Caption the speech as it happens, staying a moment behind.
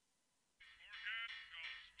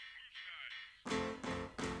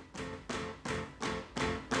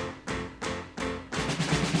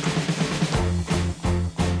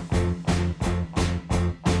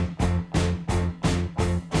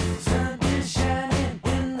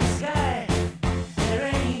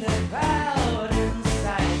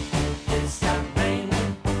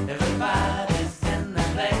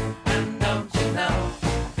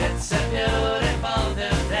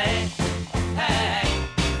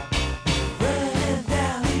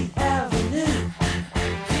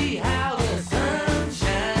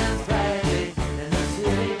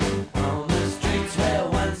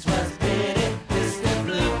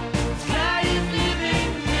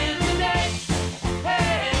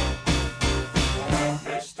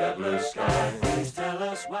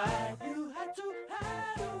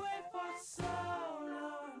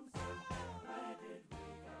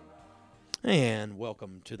And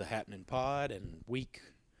welcome to the Happening Pod and week,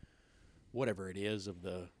 whatever it is, of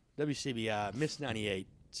the WCBI Miss 98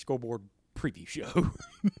 Scoreboard Preview Show.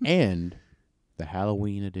 And the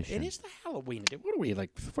Halloween edition. It is the Halloween edition. What are we,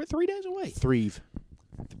 like 3 days away? Threve.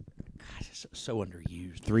 Gosh, it's so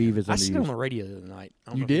underused. Threve is I said it on underused. the radio the other night.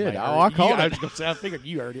 I don't You know if did. anybody Oh, heard I it. called I it. was gonna say, I figured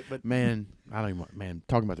you heard it, but Man, I don't even. Man,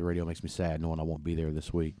 talking about the radio makes me sad knowing I won't be there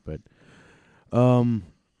this week. But,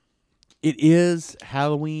 it is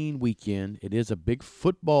Halloween weekend. It is a big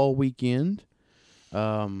football weekend. There's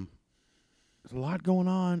a lot going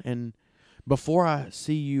on, and before I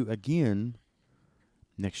see you again,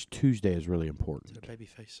 next Tuesday is really important. is it a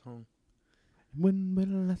Babyface song? When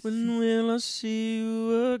will I see? When will I see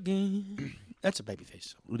you again? That's a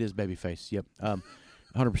Babyface song. It is Babyface. Yep.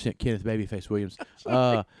 100% Kenneth Babyface Williams.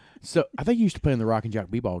 So I think he used to play in the Rock and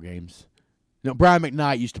Jock B-ball games. No, Brian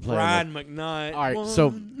McKnight used to play. Brian McKnight. All right,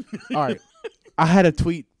 so all right, I had a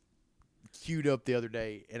tweet queued up the other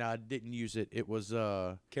day, and I didn't use it. It was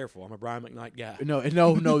Careful, I'm a Brian McKnight guy. no.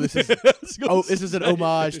 This is this is an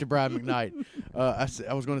homage to Brian McKnight.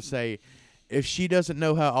 I was going to say, if she doesn't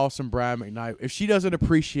know how awesome Brian McKnight, if she doesn't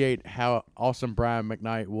appreciate how awesome Brian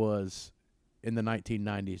McKnight was in the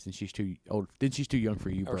 1990s, then she's too old. Then she's too young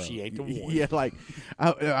for you, Or bro. she ain't the one. Yeah, like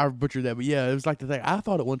I butchered that, but yeah, it was like the thing. I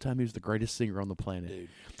thought at one time he was the greatest singer on the planet.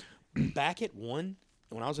 Dude, back at when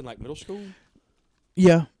I was in like middle school,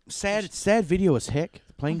 Yeah, sad video as heck,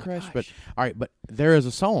 the plane Oh my crash. But gosh. all right, but there is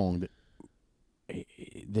a song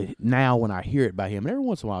that now when I hear it by him, and every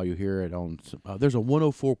once in a while you hear it on. There's a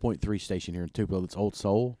 104.3 station here in Tupelo that's Old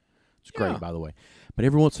Soul. It's great, Yeah. by the way. But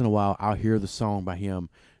every once in a while I'll hear the song by him.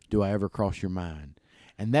 Do I ever cross your mind?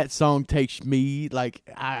 And that song takes me like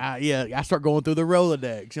I start going through the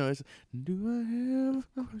Rolodex. You know, it's, do I ever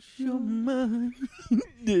cross your mind?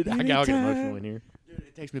 dude, I got Anytime. emotional in here. Dude,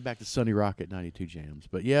 it takes me back to Sunny Rocket 92 Jams.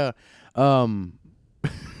 But yeah, I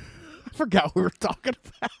forgot what we were talking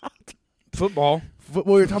about. Football, We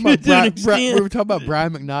were talking about To an extent. we were talking about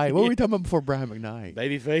Brian McKnight. What were we talking about before Brian McKnight?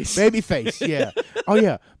 Babyface. Babyface, yeah. Oh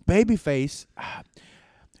yeah, Babyface.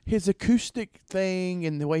 His acoustic thing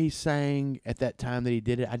and the way he sang at that time that he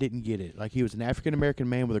did it, I didn't get it. Like he was an African American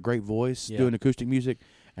man with a great voice Yeah. doing acoustic music,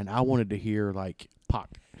 and I wanted to hear like Pac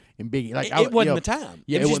and Biggie. Like It wasn't the time.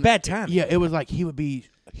 Yeah, it was just wasn't- bad timing. Yeah, it was like he would be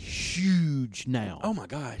huge now. Oh my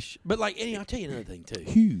gosh. But like, Eddie, I'll tell you another thing too.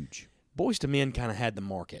 Huge. Boys to Men kind of had the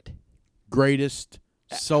market. Greatest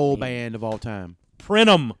soul mean- band of all time. Print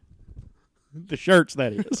them. The shirts,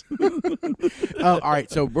 that is. All right,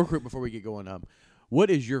 so real quick before we get going, what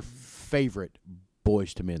is your favorite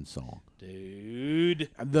Boys to Men song? Dude.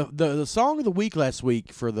 The song of the week last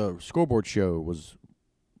week for the scoreboard show was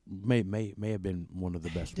may have been one of the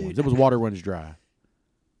best Dude, ones. It was Water Runs Dry.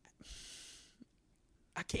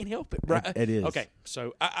 I can't help it, bro. It is. Okay,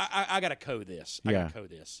 so I got to code this. I Yeah. got to code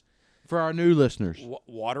this. For our new listeners,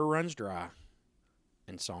 Water Runs Dry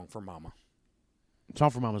and Song for Mama. Song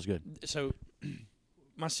for Mama's good. So,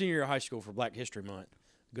 my senior year of high school for Black History Month,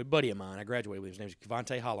 a good buddy of mine, I graduated with, his name is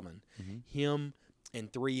Kevontae Holloman. Him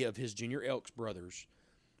and 3 of his Junior Elks brothers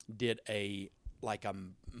did a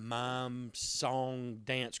mime song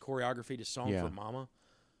dance choreography to Song Yeah. for Mama.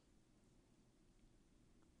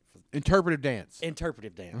 Interpretive dance.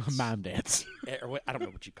 Interpretive dance. Mime dance. Or what, I don't know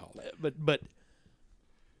what you call that. But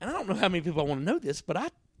and I don't know how many people want to know this, but I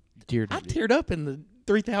teared up in the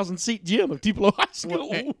 3,000-seat gym of Tupelo High School.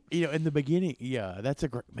 Well, in the beginning, yeah, that's a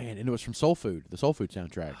great man, and it was from Soul Food, the Soul Food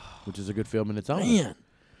soundtrack, which is a good film in its own. Man.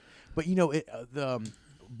 But the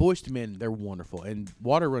Boys to Men, they're wonderful, and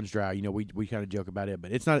Water Runs Dry. We kind of joke about it,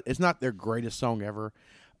 but it's not their greatest song ever.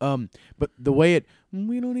 But the way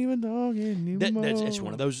we don't even talk anymore. It's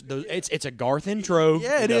one of those. It's a Garth intro.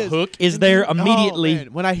 Yeah, it the is. hook is there immediately.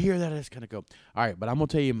 Man, when I hear that, I just kind of go, all right. But I'm gonna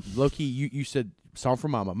tell you, low-key, you said Song for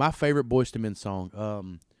Mama. My favorite Boys to Men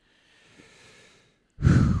song.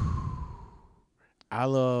 I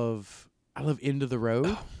love End of the Road. Oh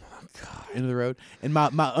my God. End of the Road. And my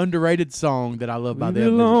underrated song that I love by We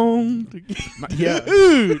them. belong together. Yeah.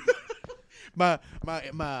 Dude. My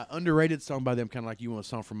underrated song by them, kind of like you want a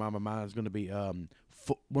Song for Mama. Mine is going to be one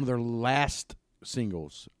of their last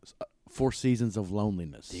singles, 4 Seasons of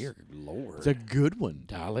Loneliness. Dear Lord. It's a good one.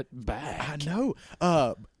 Dial it back. I know.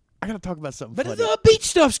 I got to talk about something But funny. the beach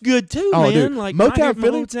stuff's good too, Oh, man. dude. Like Motown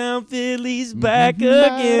Philly? Motown Philly's back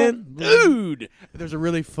again, dude. There's a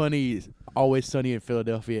really funny Always Sunny in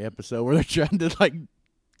Philadelphia episode where they're trying to like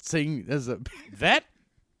sing as a That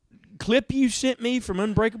clip you sent me from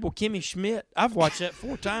Unbreakable Kimmy Schmidt, I've watched that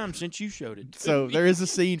 4 times since you showed it. So there is a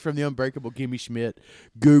scene from the Unbreakable Kimmy Schmidt.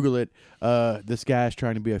 Google it. This guy's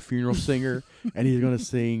trying to be a funeral singer, and he's going to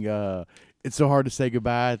sing it's so hard to say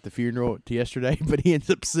goodbye at the funeral to yesterday, but he ends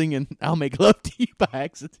up singing "I'll Make Love to You" by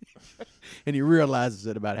accident, and he realizes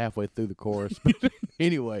it about halfway through the chorus. But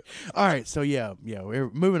anyway, all right, so yeah, we're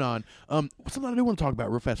moving on. Something I do want to talk about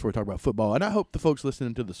real fast before we talk about football, and I hope the folks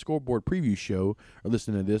listening to the Scoreboard Preview Show are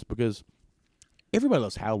listening to this because everybody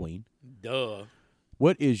loves Halloween. Duh.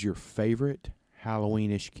 What is your favorite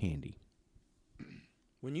Halloweenish candy?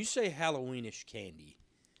 When you say Halloweenish candy,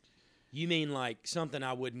 you mean like something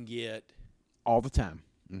I wouldn't get All the time.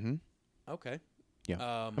 Mm-hmm. Okay.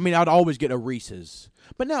 Yeah. I mean, I'd always get a Reese's.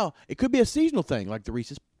 But now, it could be a seasonal thing, like the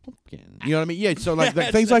Reese's Pumpkin. You know what I mean? Yeah, so like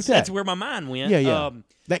things like that. That's where my mind went. Yeah.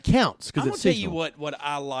 That counts because I'm it's going to tell seasonal. you what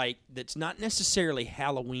I like that's not necessarily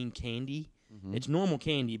Halloween candy. Mm-hmm. It's normal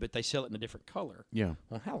candy, but they sell it in a different color Yeah.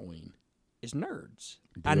 on Halloween. Is Nerds.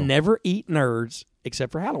 Deal. I never eat Nerds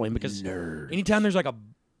except for Halloween because Nerds. anytime there's like a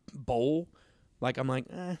bowl, like I'm like,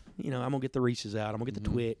 I'm gonna get the Reese's out. I'm gonna get the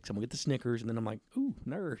Twix. I'm gonna get the Snickers, and then I'm like, ooh,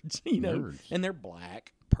 Nerds. Nerds. And they're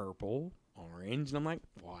black, purple, orange, and I'm like,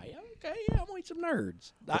 why? Okay, yeah, I'm gonna eat some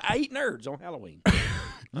Nerds. I eat Nerds on Halloween.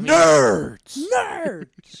 Nerds.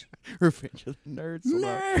 Revenge of the Nerds.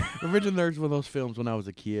 Nerds. Revenge of the Nerds was one of those films when I was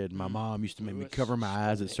a kid. My mom used to make me cover my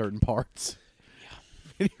eyes at certain parts.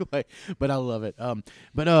 Anyway, but I love it. Man,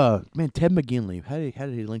 Ted McGinley, how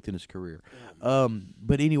did he lengthen his career?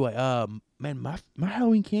 But anyway, man, my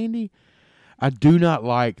Halloween candy, I do not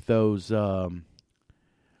like those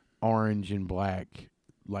orange and black,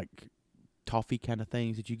 like toffee kind of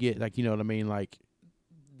things that you get. Like, you know what I mean? Like,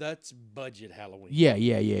 that's budget Halloween. yeah.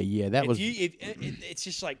 That It's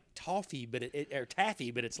just like toffee, but or taffy,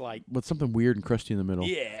 but it's like with something weird and crusty in the middle.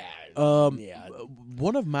 Yeah.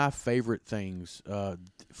 One of my favorite things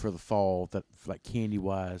for the fall, that like candy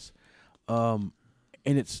wise, and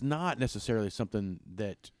it's not necessarily something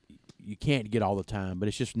that you can't get all the time, but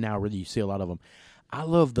it's just now really you see a lot of them. I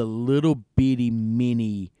love the little bitty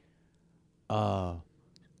mini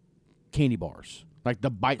candy bars. Like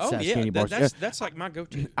the bite-sized candy bars. That's like my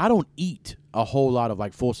go-to. I don't eat a whole lot of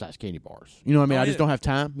like full-size candy bars. You know what I mean? I just don't have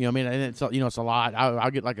time. You know what I mean? And it's it's a lot.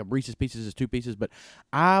 I'll get like a Reese's Pieces is 2 pieces, but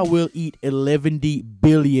I will eat 11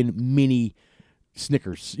 billion mini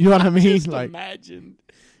Snickers. You know what I mean? Just like, imagine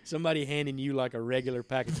somebody handing you like a regular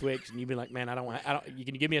pack of Twix, and you'd be like, "Man, I don't. You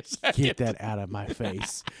can give me a second? Get that out of my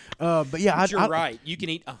face. But yeah, you're right. You can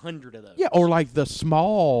eat 100 of those. Yeah, or like the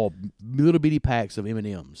small little bitty packs of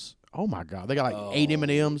M&Ms. Oh my God, they got like 8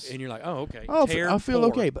 M&Ms, and you're like, "Oh, okay." Oh, I feel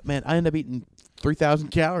okay, but man, I end up eating 3,000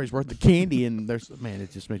 calories worth of candy, and it just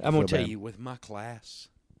makes me. I'm gonna tell you, with my class,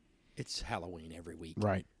 it's Halloween every week.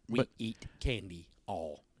 Right, we eat candy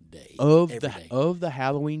all day. Of the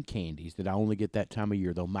Halloween candies that I only get that time of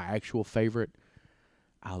year, though, my actual favorite,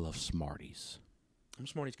 I love Smarties. I'm a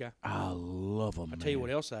Smarties guy. I love them. I'll tell you what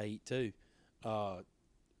else I eat too,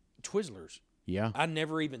 Twizzlers. Yeah, I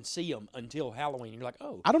never even see them until Halloween. You're like,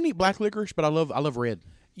 oh. I don't eat black licorice, but I love red.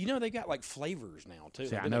 You know, they got like flavors now too.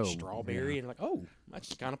 See, like, I know. Like strawberry and like, oh,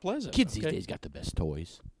 that's kind of pleasant. Kids these days got the best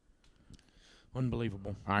toys.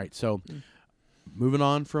 Unbelievable. All right, so moving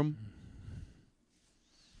on from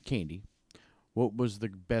candy, what was the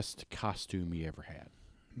best costume you ever had?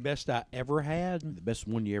 Best I ever had? The best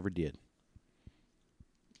one you ever did?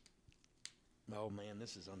 Oh man,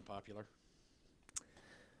 this is unpopular.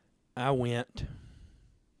 I went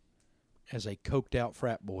as a coked out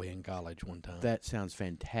frat boy in college one time. That sounds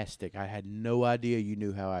fantastic. I had no idea you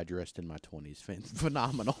knew how I dressed in my 20s.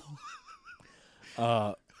 Phenomenal.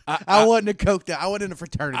 I wasn't a coked out. I wasn't in a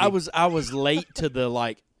fraternity. I was late to the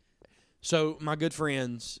like. So my good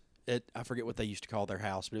friends I forget what they used to call their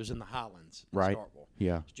house, but it was in the Highlands, in right? Starkville.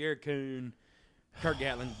 Yeah. Jared Kuhn, Kirk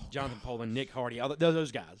Gatlin, Jonathan Poland, Nick Hardy, all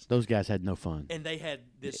those guys. Those guys had no fun. And they had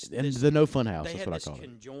this. The no fun house. That's what I call it. They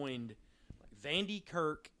had this conjoined. Vandy,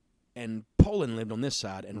 Kirk, and Poland lived on this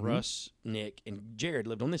side, and Russ, Nick, and Jared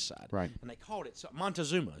lived on this side. Right. And they called it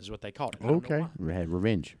Montezuma is what they called it. Okay. We had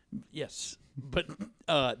revenge. Yes, but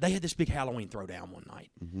they had this big Halloween throwdown one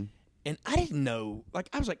night, and I didn't know. Like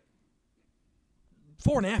I was like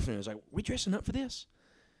 4 in the afternoon. I was like, "We dressing up for this?"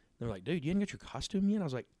 They're like, "Dude, you didn't get your costume yet?" I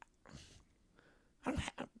was like, I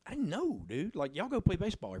didn't know, dude. Like, y'all go play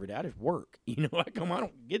baseball every day. I just work. You know, I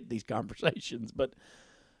don't get these conversations. But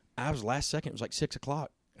I was last second. It was like 6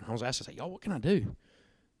 o'clock. And I was asked, I said, y'all, what can I do?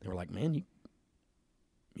 They were like, man,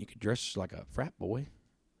 you could dress like a frat boy.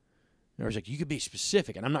 And I was like, you could be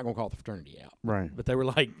specific. And I'm not going to call the fraternity out. Right. But they were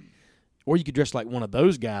like, or you could dress like one of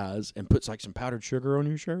those guys and put like some powdered sugar on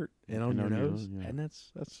your shirt and on your nose. Yeah. And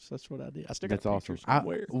that's what I did. I still got pictures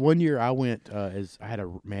somewhere. One year I went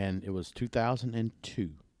it was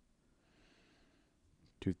 2002.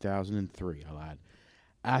 2003, I lied.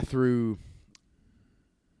 I threw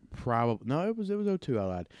probably no, it was '02. I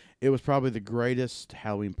lied. It was probably the greatest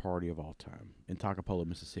Halloween party of all time in Takapola,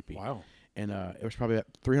 Mississippi. Wow. And it was probably about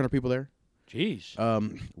 300 people there. Jeez.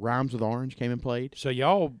 Rhymes with Orange came and played. So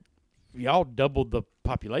y'all doubled the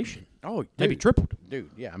population. Oh, Maybe tripled. Dude,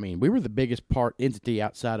 yeah. I mean, we were the biggest entity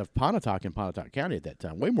outside of Pontotoc in Pontotoc County at that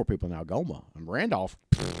time. Way more people in Algoma and Randolph.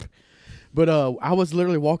 But I was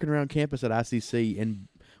literally walking around campus at ICC and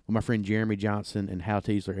with my friend Jeremy Johnson and Hal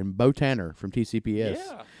Teasler and Bo Tanner from TCPS.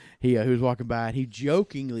 Yeah. He was walking by and he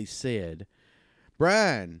jokingly said,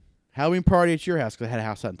 "Brian, Halloween party at your house," because I had a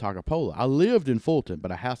house out in Takapola. I lived in Fulton,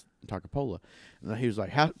 but a house in Takapola. And he was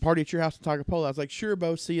like, "Party at your house in Takapola." I was like, "Sure,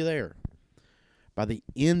 Bo, see you there." By the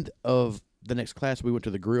end of the next class, we went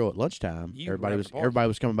to the grill at lunchtime. Everybody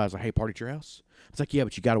was coming by. I was like, "Hey, party at your house?" I was like, "Yeah,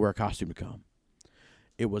 but you got to wear a costume to come."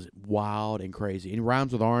 It was wild and crazy. And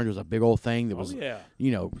Rhymes with Orange was a big old thing that was, they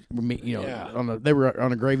were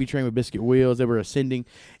on a gravy train with biscuit wheels. They were ascending.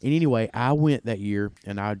 And anyway, I went that year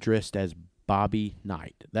and I dressed as Bobby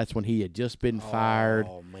Knight. That's when he had just been fired.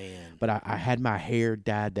 Oh man! But I had my hair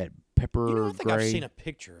dyed that pepper I think gray. I've seen a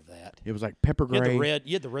picture of that. It was like pepper gray.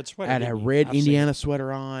 You had the red sweater. I had a red Indiana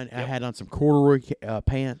sweater on. Yep. I had on some corduroy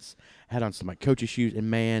pants. I had on some like coach's shoes,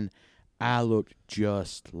 and man, I looked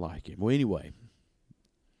just like him. Well, anyway,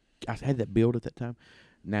 I had that build at that time.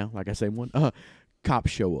 Now, like I say,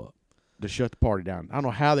 cops show up to shut the party down. I don't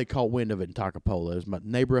know how they caught wind of it in Takapola. It was my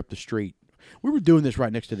neighbor up the street. We were doing this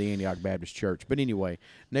right next to the Antioch Baptist Church. But anyway,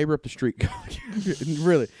 neighbor up the street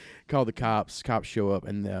really called the cops. Cops show up,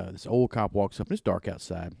 and this old cop walks up, and it's dark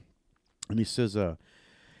outside. And he says, "I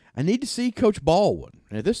need to see Coach Baldwin."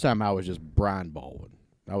 And at this time, I was just Brian Baldwin.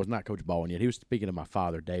 I was not Coach Baldwin yet. He was speaking to my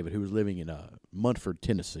father, David, who was living in Munford,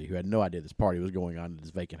 Tennessee, who had no idea this party was going on in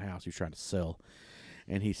this vacant house he was trying to sell.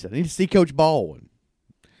 And he said, "I need to see Coach Baldwin."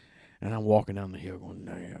 And I'm walking down the hill going,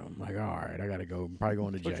 "Damn." I'm like, all right, I got to go. I'm probably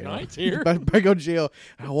going to jail. Coach Knight's here. Probably go to jail.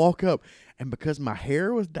 And I walk up, and because my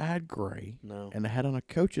hair was dyed gray and I had on a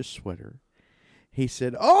coach's sweater, he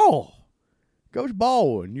said, "Oh, Coach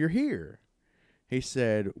Baldwin, you're here." He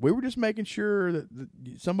said, "We were just making sure that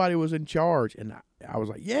somebody was in charge." And I was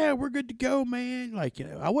like, "Yeah, we're good to go, man." Like,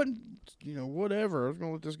 I wasn't, whatever. I was going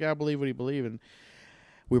to let this guy believe what he believed. And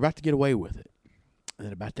we were about to get away with it. And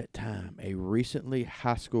then about that time, a recently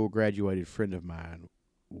high school graduated friend of mine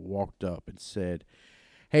walked up and said,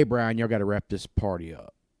 "Hey, Brian, y'all got to wrap this party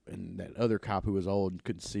up." And that other cop who was old and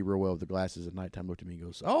couldn't see real well with the glasses at nighttime looked at me and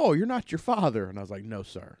goes, "Oh, you're not your father." And I was like, "No,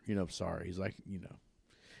 sir. Sorry." He's like,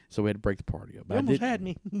 So we had to break the party up. You almost had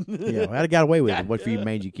me. I got away with it. What for you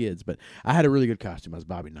mangy kids? But I had a really good costume. I was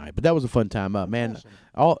Bobby Knight. But that was a fun time up, man.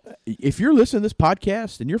 Awesome. If you're listening to this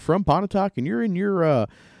podcast and you're from Pontotoc and you're in your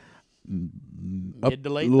mid to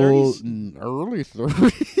late 30s, early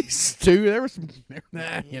 30s too, there was some.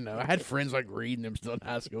 I had friends like Reed and them still in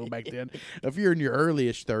high school back then. If you're in your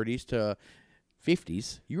early-ish 30s to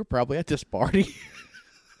 50s, you were probably at this party.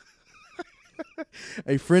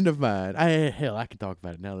 A friend of mine, I can talk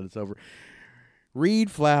about it now that it's over. Reed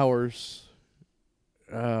Flowers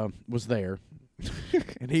was there,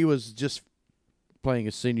 and he was just playing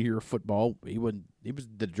his senior year of football. He was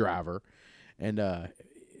the driver, and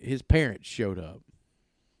his parents showed up,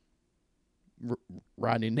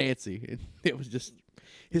 Rodney and Nancy. And it was just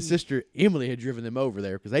his sister Emily had driven them over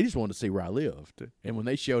there because they just wanted to see where I lived. And when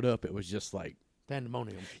they showed up, it was just like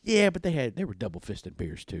pandemonium. Yeah, but they were double-fisted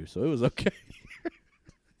beers too, so it was okay.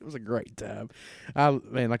 It was a great time.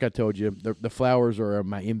 Like I told you, the Flowers are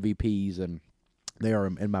my MVPs, and they are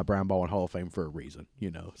in my Brian Baldwin Hall of Fame for a reason,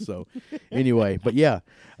 So anyway, but yeah,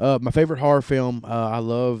 my favorite horror film, I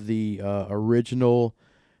love the original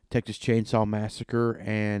Texas Chainsaw Massacre,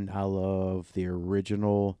 and I love the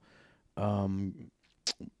original Night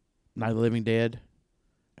of the Living Dead.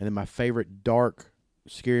 And then my favorite dark,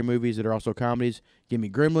 scary movies that are also comedies, give me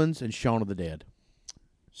Gremlins and Shaun of the Dead.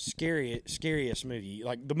 Scariest movie,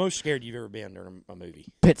 like the most scared you've ever been during a movie?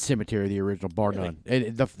 Pet Sematary, the original, bar Really?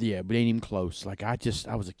 none. But ain't even close. Like I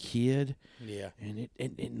was a kid. Yeah, and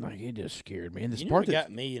it just scared me. And this you part know what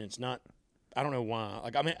got me, and it's not. I don't know why.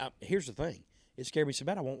 Like here's the thing: it scared me so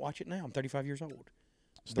bad I won't watch it now. I'm 35 years old.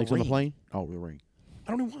 Snakes on the Plane. Oh, The Ring.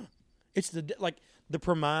 I don't know why. It's the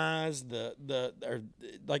premise,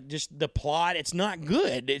 like just the plot. It's not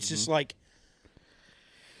good. It's just like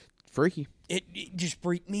freaky. It just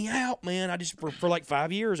freaked me out, man. I just for like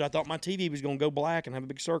 5 years I thought my TV was gonna go black and have a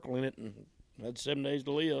big circle in it, and I had 7 days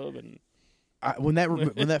to live. And when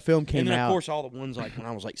that film came and then, out, of course, all the ones like when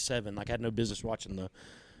I was like 7, like I had no business watching The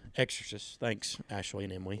Exorcist. Thanks, Ashley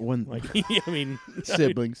and Emily.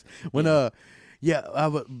 Siblings. When not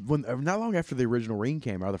long after the original Ring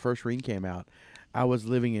came out, the first Ring came out, I was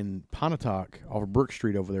living in Pontotoc off of Brook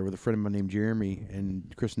Street over there with a friend of mine named Jeremy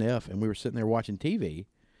and Chris Neff, and we were sitting there watching TV,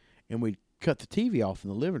 and we cut the TV off in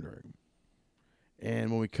the living room.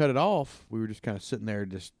 And when we cut it off, we were just kind of sitting there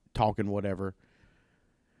just talking whatever.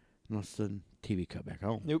 And all of a sudden, TV cut back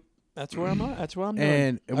on. Nope. That's where I'm at. That's what I'm doing.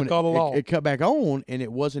 And when I call the law. it cut back on, and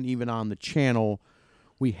it wasn't even on the channel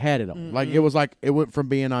we had it on. Mm-mm. Like, it was like, it went from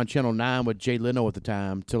being on Channel 9 with Jay Leno at the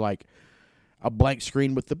time to like a blank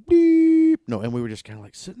screen with the beep. No, and we were just kind of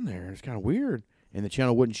like sitting there. It's kind of weird. And the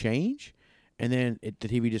channel wouldn't change. And then the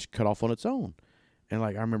TV just cut off on its own. And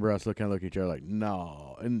like, I remember us looking at each other like,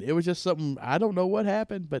 no. And it was just something, I don't know what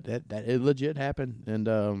happened, but that it legit happened.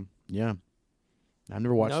 And yeah, I've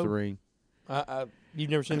never watched The Ring. You've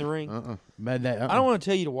never seen The Ring? I don't want to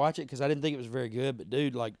tell you to watch it because I didn't think it was very good. But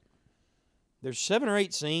dude, like, there's 7 or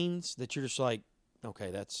 8 scenes that you're just like,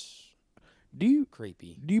 okay, that's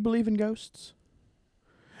creepy. Do you believe in ghosts?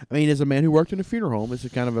 I mean, as a man who worked in a funeral home, it's a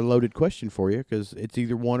kind of a loaded question for you because it's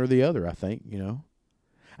either one or the other. I think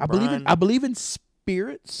I believe in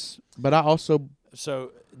spirits, but I also.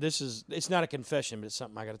 So it's not a confession, but it's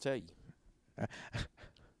something I got to tell you.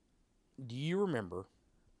 Do you remember?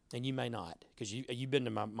 And you may not, because you've been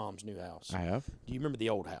to my mom's new house. I have. Do you remember the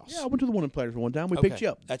old house? Yeah, I went to the one in Plattsburgh one time. We picked you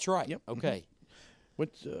up. That's right. Yep. Okay.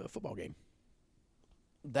 Went to a football game.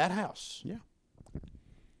 That house. Yeah.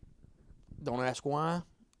 Don't ask why,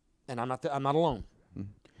 and I'm not alone.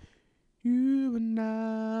 You are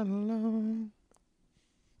not alone.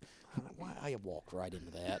 Why I walked right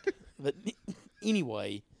into that, but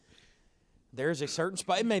anyway. There's a certain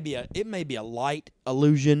spot. It may be a light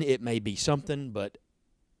illusion. It may be something, but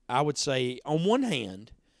I would say, on one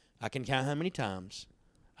hand, I can count how many times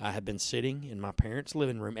I have been sitting in my parents'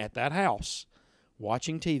 living room at that house,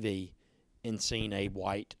 watching TV, and seen a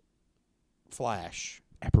white flash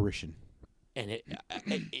apparition, and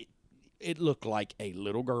it looked like a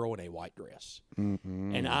little girl in a white dress.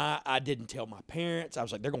 Mm-hmm. And I didn't tell my parents. I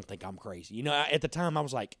was like, they're gonna think I'm crazy. At the time I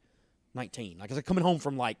was like 19, like I was coming home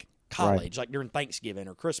from like college, like during Thanksgiving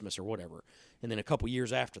or Christmas or whatever. And then a couple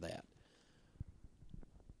years after that,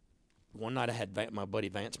 one night I had my buddy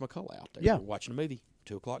Vance McCullough out there. Yeah. We were watching a movie,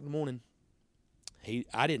 2 o'clock in the morning.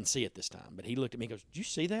 I didn't see it this time, but he looked at me and goes, "Did you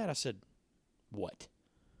see that?" I said, "What?"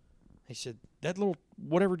 He said, "That little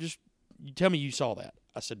whatever, just you tell me you saw that."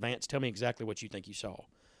 I said, "Vance, tell me exactly what you think you saw."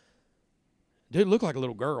 Dude, it looked like a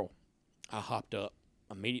little girl. I hopped up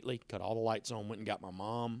immediately, cut all the lights on, went and got my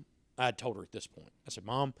mom. I had told her at this point. I said,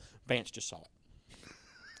 "Mom, Vance just saw it."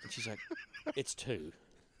 And she's like, "It's 2.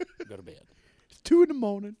 Go to bed." It's 2 in the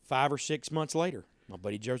morning. 5 or 6 months later, my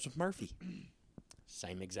buddy Joseph Murphy,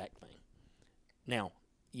 same exact thing. Now,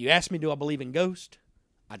 you ask me, do I believe in ghosts?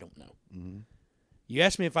 I don't know. Mm-hmm. You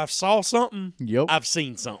ask me if I saw something? Yep. I've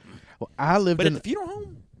seen something. Well, I lived but in at the funeral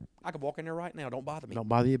home, I could walk in there right now. Don't bother me. Don't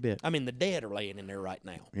bother you a bit. I mean, the dead are laying in there right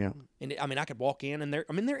now. Yeah. And I could walk in and they're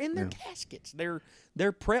in their caskets. They're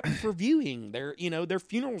prepped for viewing. Their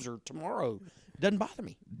funerals are tomorrow. Doesn't bother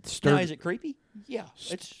me. Now, is it creepy? Yeah.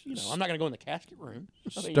 It's I'm not going to go in the casket room.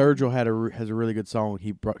 Sturgill has a really good song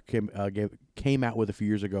he came out with a few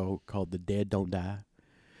years ago called "The Dead Don't Die."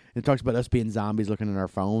 It talks about us being zombies looking at our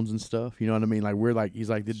phones and stuff. You know what I mean? Like he's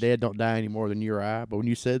like, the dead don't die any more than you or I. But when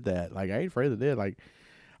you said that, like, I ain't afraid of the dead. Like,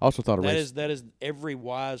 I also thought that is every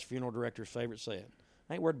wise funeral director's favorite saying.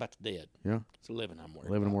 I ain't worried about the dead. Yeah, it's the living I'm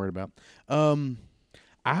worried. I'm worried about.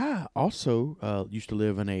 I also used to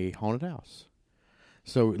live in a haunted house.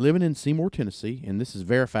 So living in Seymour, Tennessee, and this is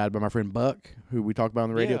verified by my friend Buck, who we talked about on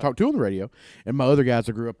the radio, talked to on the radio, and my other guys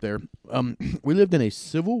that grew up there. We lived in a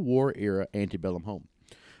Civil War era antebellum home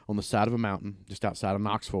on the side of a mountain, just outside of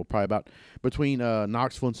Knoxville, probably about between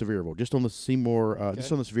Knoxville and Sevierville, just on the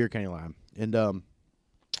just on the Sevier County line. And the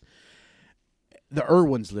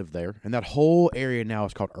Irwins lived there, and that whole area now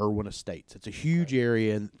is called Irwin Estates. It's a huge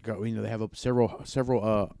area, and they have several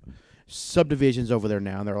subdivisions over there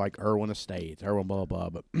now, and they're like Irwin Estates, Irwin blah blah blah.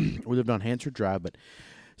 But we lived on Hansard Drive, but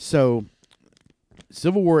so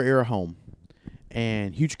Civil War era home,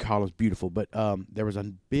 and huge columns, beautiful. But there was a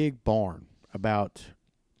big barn about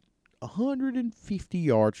 150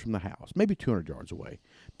 yards from the house, maybe 200 yards away,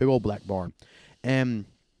 big old black barn. And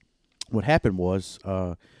what happened was,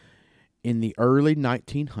 in the early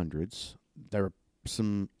 1900s, there were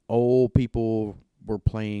some old people were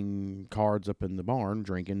playing cards up in the barn,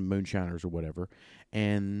 drinking moonshiners or whatever,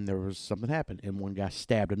 and there was something happened, and one guy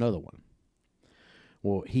stabbed another one.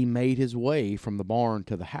 Well, he made his way from the barn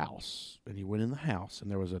to the house, and he went in the house,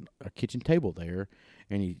 and there was a kitchen table there,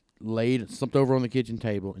 and he slumped over on the kitchen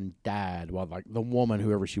table and died while, like, the woman,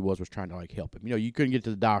 whoever she was trying to, like, help him. You couldn't get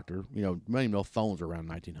to the doctor. Not even no phones were around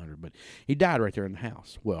 1900, but he died right there in the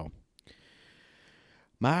house. Well,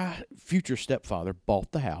 My future stepfather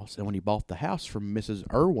bought the house, and when he bought the house from Mrs.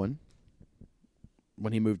 Irwin,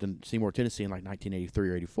 when he moved to Seymour, Tennessee in like 1983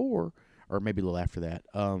 or 84, or maybe a little after that,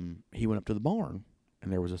 he went up to the barn,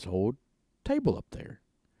 and there was this old table up there.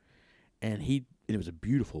 And it was a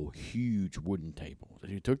beautiful, huge wooden table. So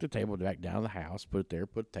he took the table back down to the house, put it there,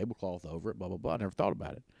 put a tablecloth over it, blah, blah, blah. I never thought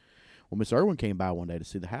about it. Well, Miss Irwin came by one day to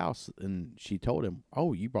see the house, and she told him,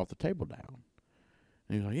 "Oh, you brought the table down."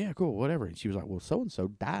 And he was like, "Yeah, cool, whatever." And she was like, "Well, so-and-so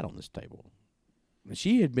died on this table." And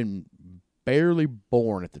she had been barely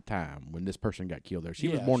born at the time when this person got killed there. She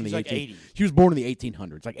was born in the 80s. She was born in the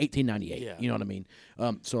 1800s, like 1898. Yeah. You know what I mean?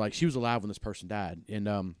 So, like, she was alive when this person died.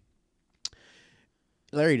 And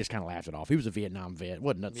Larry just kind of laughed it off. He was a Vietnam vet.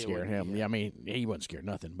 Wasn't nothing scared him. Yeah, I mean, he wasn't scared of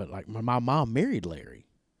nothing. But, like, my mom married Larry.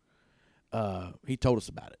 He told us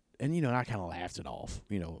about it. And, you know, I kind of laughed it off.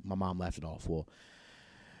 You know, my mom laughed it off. Well,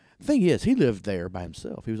 the thing is, he lived there by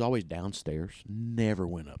himself. He was always downstairs, never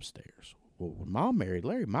went upstairs. Well, when Mom married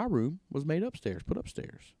Larry, my room was made upstairs, put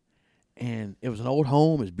upstairs. And it was an old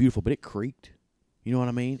home. It was beautiful, but it creaked. You know what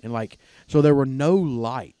I mean? And, like, so there were no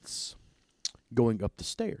lights going up the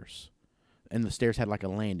stairs. And the stairs had, like, a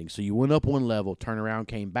landing. So you went up one level, turned around,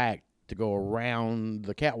 came back to go around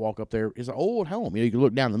the catwalk up there. It's an old home. You know, you could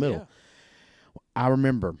look down the middle. Yeah. I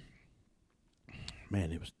remember,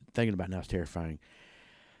 man, it was thinking about it now is terrifying.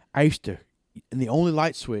 I used to, and the only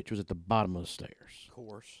light switch was at the bottom of the stairs. Of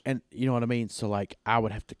course. And you know what I mean? So, like, I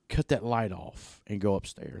would have to cut that light off and go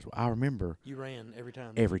upstairs. Well, I remember. You ran every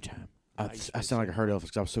time. Every time. I used to sound like I heard Elvis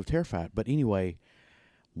because I was so terrified. But anyway,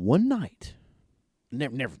 one night,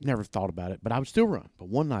 never thought about it, but I would still run. But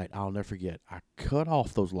one night, I'll never forget, I cut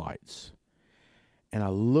off those lights. And I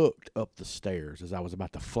looked up the stairs as I was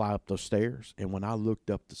about to fly up those stairs. And when I looked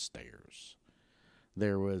up the stairs,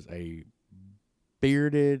 there was a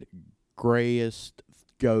bearded, grayest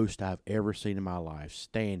ghost I've ever seen in my life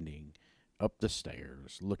standing up the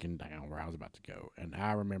stairs, looking down where I was about to go. And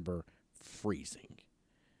I remember freezing.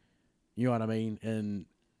 You know what I mean? And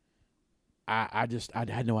I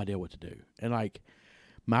had no idea what to do. And, like,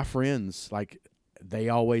 my friends, like, they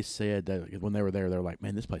always said that when they were there, they were like,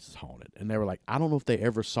 "Man, this place is haunted." And they were like, I don't know if they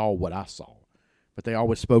ever saw what I saw, but they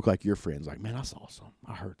always spoke like your friends, like, "Man, I saw something.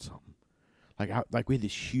 I heard something." Like we had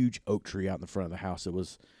this huge oak tree out in the front of the house. It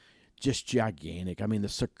was just gigantic. I mean, the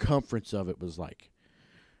circumference of it was like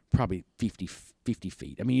probably 50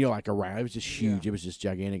 feet. I mean, you know, like around. It was just huge. Yeah. It was just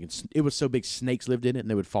gigantic. And it was so big, snakes lived in it, and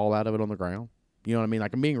they would fall out of it on the ground. You know what I mean?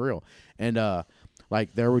 Like, I'm being real. And,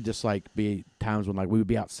 like, there would just, like, be times when, like, we would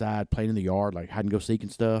be outside playing in the yard, like, hide and go seek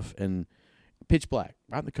and stuff, and pitch black,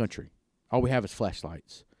 out in the country. All we have is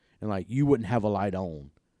flashlights. And, like, you wouldn't have a light on.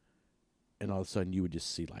 And all of a sudden, you would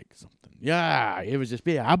just see, like, something. Yeah, it was just,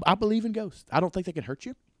 yeah, I believe in ghosts. I don't think they can hurt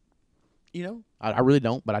you. You know? I really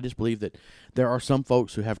don't, but I just believe that there are some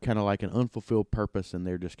folks who have kind of like an unfulfilled purpose, and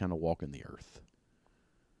they're just kind of walking the earth.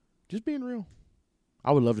 Just being real.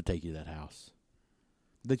 I would love to take you to that house.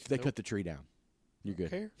 They cut the tree down. You're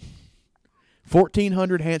good. Care?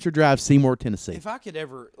 1400 Hansard Drive, Seymour, Tennessee. If I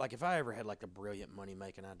ever had like a brilliant money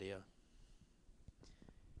making idea.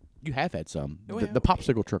 You have had some. Well, The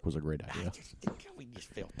popsicle truck was a great idea. We just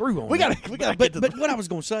fell through on We that. gotta But what I was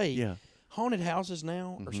going to say, Yeah. haunted houses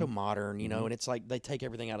now are so modern, you know, and it's like they take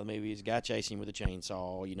everything out of the movies. Guy chasing with a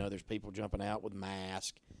chainsaw, you know, there's people jumping out with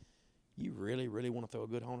masks. You really, really want to throw a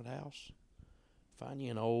good haunted house? Find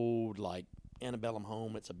you an old, like, antebellum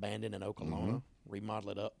home that's abandoned in Oklahoma.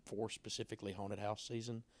 Remodel it up for specifically haunted house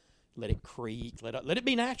season. Let it creak. Let it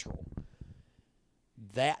be natural.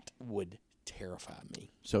 That would terrify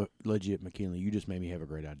me. So, legit, McKinley, you just made me have a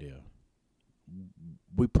great idea.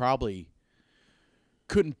 We probably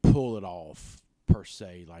couldn't pull it off, per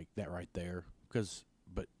se, like that right there.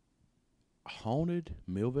 But haunted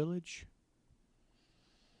Mill Village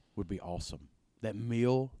would be awesome. That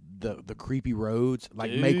mill, the creepy roads,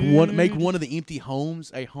 like make one of the empty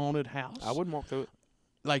homes a haunted house. I wouldn't walk through it.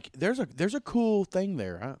 Like there's a cool thing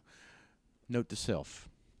there. Note to self.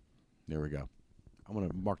 There we go. I'm gonna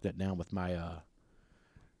mark that down with my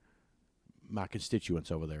my constituents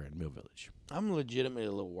over there in Mill Village. I'm legitimately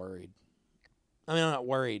a little worried. I mean, I'm not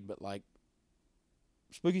worried, but like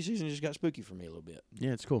spooky season just got spooky for me a little bit.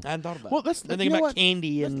 Yeah, it's cool. I hadn't thought about Well, it. let's I'm thinking about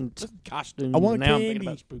candy and costumes. I want now I'm candy. thinking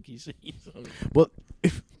about spooky season. Well,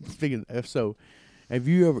 speaking of, so, have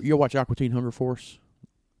you ever watch Aqua Teen Hunger Force?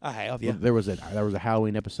 I have. Yeah, there was a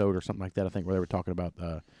Halloween episode or something like that. I think where they were talking about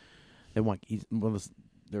there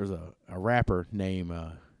was a rapper named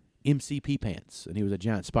MCP Pants, and he was a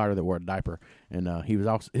giant spider that wore a diaper, and he was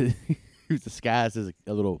also he was disguised as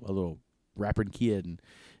a little rapping kid, and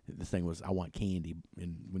this thing was I want candy.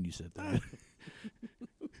 And when you said that,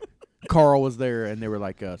 Carl was there, and they were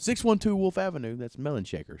like 612 Wolf Avenue. That's Melon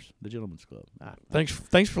Shakers, the Gentleman's Club.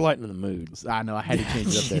 Thanks for lightening the mood. I know I had to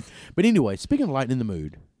change it up there. But anyway, speaking of lightening the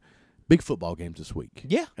mood, big football games this week.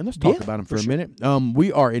 Yeah, and let's talk about them for a minute.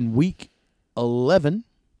 We are in week 11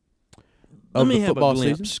 of the football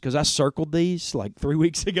season because I circled these like 3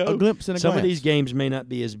 weeks ago. A glimpse and a Some glance. of these games may not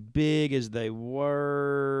be as big as they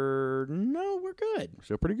were. No, we're good.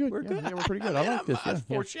 Still pretty good. We're good. Yeah, we're pretty good. I like this. I'm Yeah.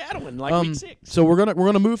 foreshadowing like week 6. So we're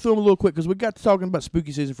gonna move through them a little quick because we got to talking about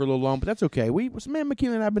spooky season for a little long, but that's okay. Man,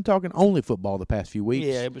 McKeely and I have been talking only football the past few weeks.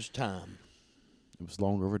 Yeah, it was time. It was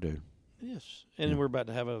long overdue. Yes, and we're about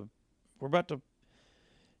to.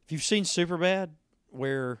 If you've seen Superbad,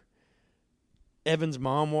 where Evan's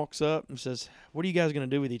mom walks up and says, "What are you guys going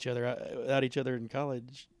to do with each other without each other in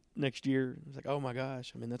college next year?" It's like, oh my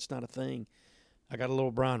gosh! I mean, that's not a thing. I got a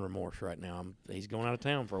little Brian remorse right now. He's going out of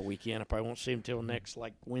town for a weekend. I probably won't see him till next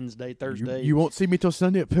Wednesday, Thursday. You won't see me till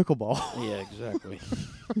Sunday at pickleball. Yeah, exactly.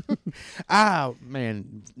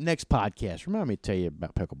 Man, next podcast. Remind me to tell you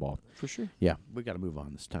about pickleball. For sure. Yeah, we got to move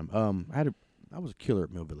on this time. I was a killer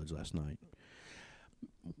at Mill Village last night.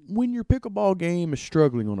 When your pickleball game is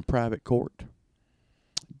struggling on a private court,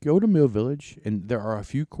 go to Mill Village, and there are a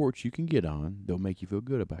few courts you can get on. They'll make you feel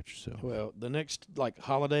good about yourself. Well, the next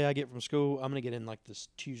holiday I get from school, I'm going to get in this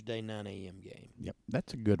Tuesday 9 a.m. game. Yep,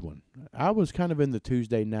 that's a good one. I was kind of in the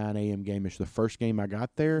Tuesday 9 a.m. game. It's the first game I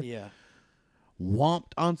got there. Yeah.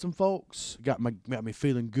 Whomped on some folks, got me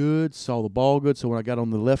feeling good, saw the ball good. So when I got on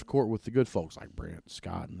the left court with the good folks like Brent,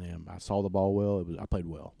 Scott, and them, I saw the ball well. I played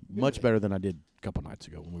well, much better than I did a couple nights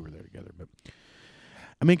ago when we were there together. But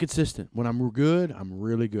I'm inconsistent. When I'm good, I'm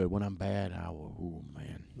really good. When I'm bad, oh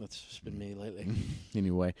man. That's just been me lately.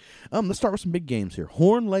 Anyway, let's start with some big games here.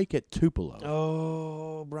 Horn Lake at Tupelo.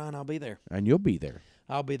 Oh, Brian, I'll be there. And you'll be there.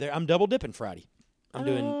 I'll be there. I'm double dipping Friday. I'm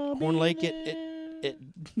doing Horn Lake at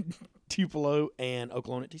Tupelo and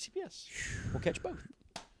Oklahoma at TCPS. We'll catch both.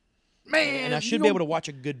 Man, and I should be able to watch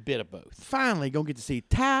a good bit of both. Finally, gonna get to see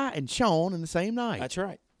Ty and Sean in the same night. That's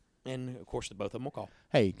right. And of course, both of them will call.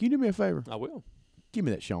 Hey, can you do me a favor? I will. Give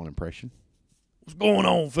me that Sean impression. What's going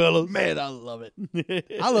on, fellas? Man, I love it.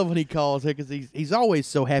 I love when he calls because he's always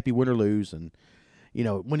so happy, win or lose, and you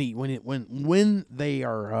know when they're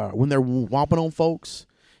whomping on folks,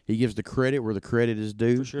 he gives the credit where the credit is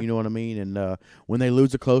due. For sure. You know what I mean? And when they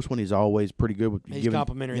lose a close one, he's always pretty good with he's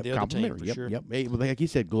complimentary of the other team. For sure. Yep. Hey, like he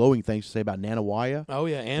said, glowing things to say about Nanawaya. Oh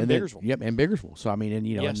yeah, and Biggersville. And Biggersville. So I mean, and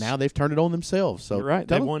yes. and now they've turned it on themselves. So you're right.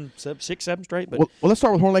 They've won 6, 7 straight. But well, let's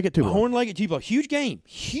start with Horn Lake at Tupelo. Horn Lake at Tupelo, huge game.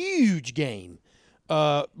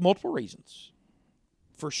 Multiple reasons.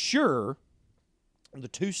 For sure, the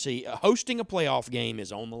 2 seed hosting a playoff game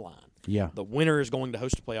is on the line. Yeah. The winner is going to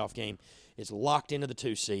host a playoff game. It's locked into the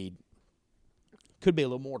 2 seed. Could be a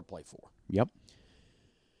little more to play for. Yep.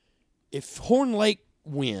 If Horn Lake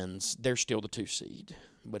wins, they're still the 2 seed.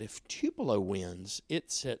 But if Tupelo wins, it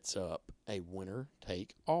sets up a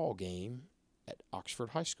winner-take-all game at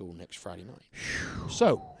Oxford High School next Friday night.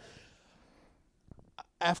 So,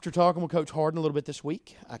 after talking with Coach Harden a little bit this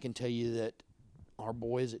week, I can tell you that our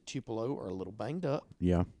boys at Tupelo are a little banged up.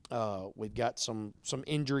 Yeah. We've got some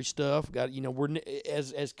injury stuff. We're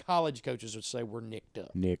as college coaches would say, we're nicked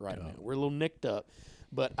up now. We're a little nicked up,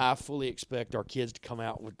 but I fully expect our kids to come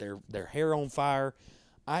out with their hair on fire.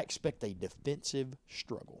 I expect a defensive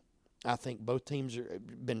struggle. I think both teams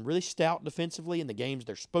have been really stout defensively in the games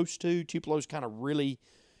they're supposed to. Tupelo's kind of really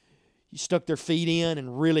stuck their feet in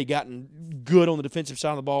and really gotten good on the defensive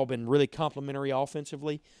side of the ball, been really complimentary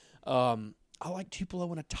offensively. I like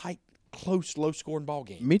Tupelo in a tight, close, low-scoring ball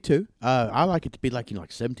game. Me too. I like it to be like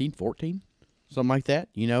 17-14, something like that,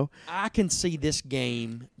 I can see this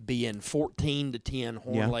game being 14-10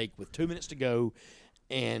 Horn Lake with 2 minutes to go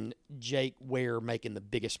and Jake Ware making the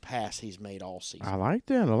biggest pass he's made all season. I like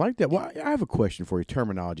that. Well, I have a question for you,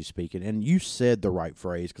 terminology speaking, and you said the right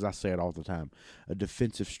phrase because I say it all the time, a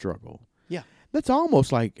defensive struggle. Yeah. That's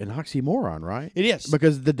almost like an oxymoron, right? It is.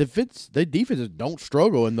 Because the defenses don't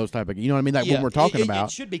struggle in those type of, you know what I mean? Like when we're talking about.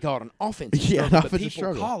 It should be called an offensive struggle, but people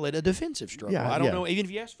struggle. call it a defensive struggle. Yeah, I don't know. Even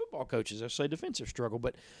if you ask football coaches, they'll say defensive struggle.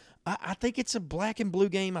 But I think it's a black and blue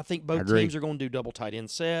game. I think both teams are going to do double tight end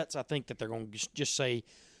sets. I think that they're going to just say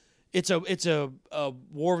it's a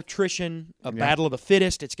war of attrition, a battle of the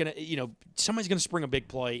fittest. It's going to, somebody's going to spring a big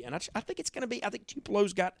play. And I think it's going to be, I think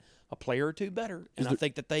Tupelo's got a player or two better. And I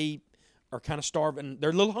think that they are kind of starving.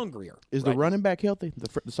 They're a little hungrier. Is the running back healthy,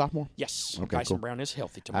 the sophomore? Yes. Okay, Bryson cool. Brown is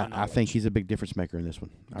healthy, to my knowledge. I think he's a big difference maker in this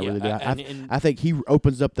one. I really do. And I think he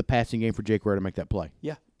opens up the passing game for Jake Ware to make that play.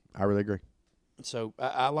 Yeah. I really agree. So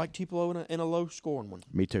I like Tupelo in a low-scoring one.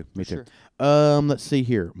 Me too. Sure. Let's see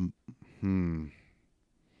here.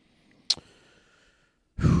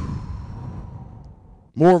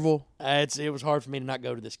 Morville It was hard for me to not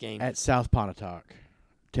go to this game. at South Pontotoc.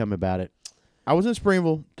 Tell me about it. I was in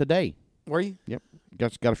Springville today. Were you? Yep.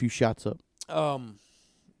 Got a few shots up. All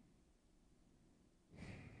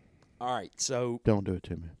right, so Don't do it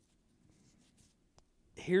to me.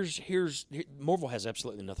 Morville has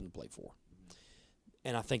absolutely nothing to play for,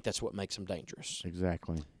 and I think that's what makes them dangerous.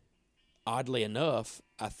 Exactly. Oddly enough,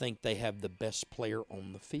 I think they have the best player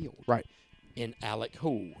on the field. Right. In Alec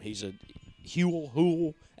Houle. He's a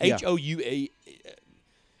Houle, Yeah. Houa.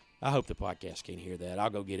 I hope the podcast can't hear that.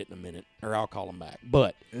 I'll go get it in a minute, or I'll call him back.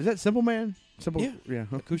 But Is that Simple Man? Simple. Yeah.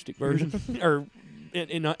 Huh? acoustic version or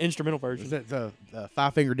in instrumental version. Is that the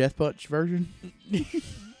Five Finger Death Punch version?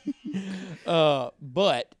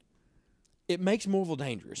 But it makes Morville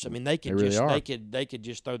dangerous. I mean, they could They really are. they could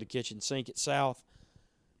just throw the kitchen sink at South.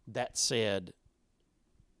 That said,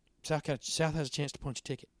 South has a chance to punch a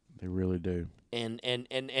ticket. They really do. And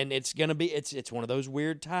it's gonna be it's one of those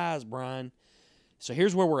weird ties, Brian. So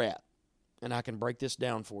here's where we're at, and I can break this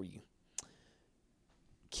down for you.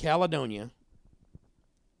 Caledonia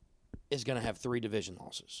is going to have 3 division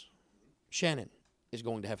losses. Shannon is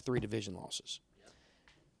going to have 3 division losses.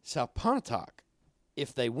 South Pontotoc,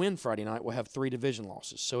 if they win Friday night, will have 3 division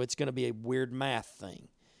losses. So it's going to be a weird math thing.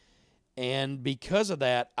 And because of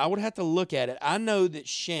that, I would have to look at it. I know that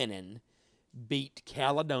Shannon beat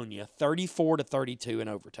Caledonia 34-32 in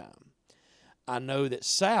overtime. I know that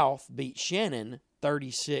South beat Shannon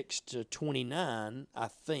 36-29, I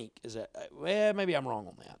think. Is that maybe I'm wrong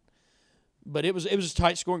on that. But it was a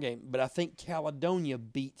tight scoring game. But I think Caledonia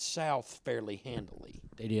beat South fairly handily.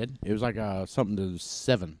 They did. It was like something to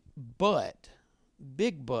 7. But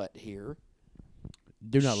big but here.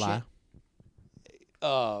 Do not lie.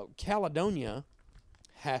 Caledonia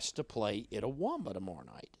has to play Itawamba tomorrow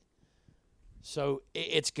night. So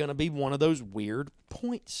it's going to be one of those weird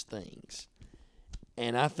points things.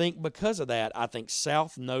 And I think because of that, I think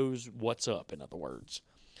South knows what's up, in other words.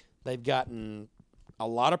 They've gotten a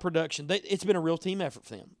lot of production. It's been a real team effort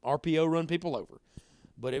for them. RPO run people over.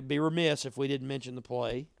 But it'd be remiss if we didn't mention the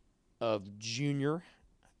play of junior,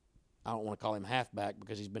 I don't want to call him halfback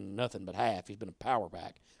because he's been nothing but half. He's been a power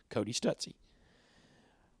back, Cody Stutzy.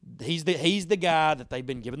 He's the guy that they've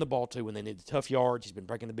been giving the ball to when they need the tough yards. He's been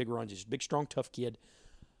breaking the big runs. He's a big, strong, tough kid.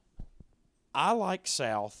 I like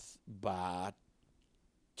South by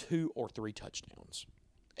 2 or 3 touchdowns.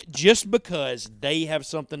 Just because they have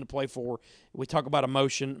something to play for. We talk about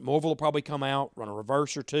emotion. Morville will probably come out, run a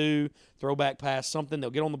reverse or 2, throwback pass, something. They'll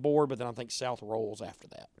get on the board, but then I think South rolls after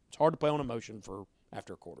that. It's hard to play on emotion for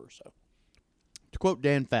after a quarter or so. To quote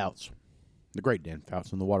Dan Fouts, the great Dan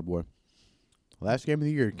Fouts in The Waterboy, last game of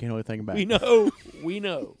the year, can't really think about it. We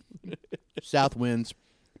know. South wins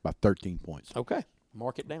by 13 points. Okay.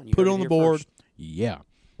 Mark it down. You Put heard it on the here board. first. Yeah.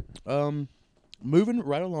 Moving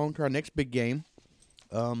right along to our next big game.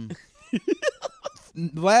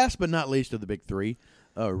 Last but not least of the big 3,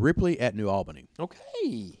 Ripley at New Albany.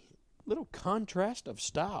 Okay. Little contrast of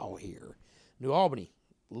style here. New Albany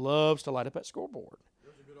loves to light up that scoreboard.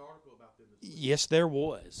 There's a good article about them. Yes, there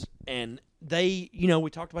was. And they, we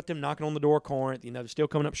talked about them knocking on the door of Corinth. They're still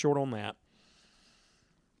coming up short on that.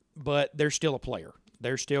 But they're still a player.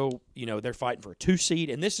 They're still, they're fighting for a 2 seed.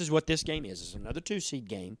 And this is what this game is. It's another 2 seed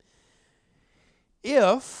game.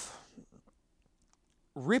 If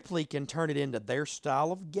Ripley can turn it into their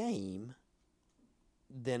style of game,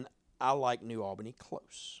 then I like New Albany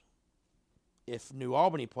close. If New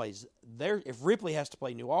Albany if Ripley has to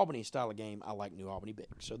play New Albany style of game, I like New Albany big.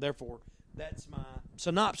 So therefore, that's my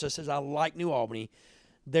synopsis. Is I like New Albany.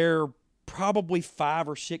 They're probably 5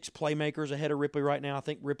 or 6 playmakers ahead of Ripley right now. I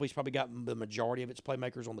think Ripley's probably got the majority of its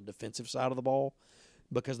playmakers on the defensive side of the ball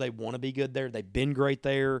because they want to be good there. They've been great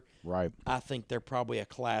there. Right. I think they're probably a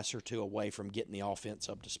class or 2 away from getting the offense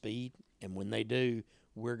up to speed. And when they do,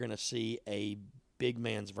 we're going to see a big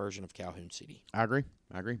man's version of Calhoun City. I agree.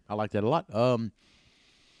 I like that a lot.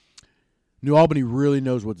 New Albany really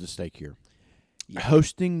knows what's at stake here. Yeah.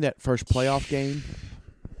 Hosting that first playoff game.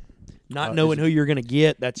 Not knowing who you're going to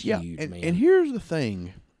get, that's huge, man. And here's the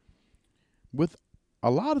thing. With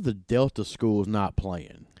a lot of the Delta schools not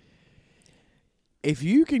playing, if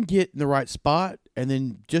you can get in the right spot and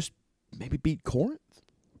then just maybe beat Corinth,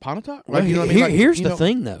 Pontotoc. Well, here's the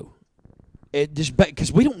thing, though. It just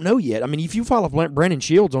because we don't know yet. I mean, if you follow Brandon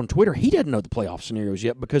Shields on Twitter, he doesn't know the playoff scenarios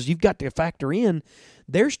yet because you've got to factor in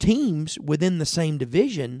there's teams within the same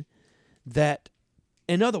division that,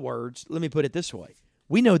 in other words, let me put it this way.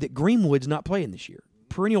 We know that Greenwood's not playing this year.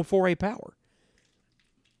 Perennial 4A power.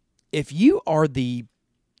 If you are the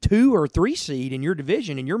 2 or 3 seed in your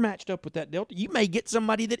division and you're matched up with that Delta, you may get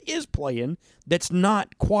somebody that is playing that's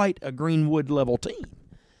not quite a Greenwood level team.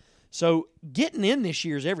 So getting in this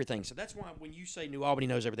year is everything. So that's why when you say New Albany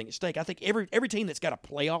knows everything at stake, I think every team that's got a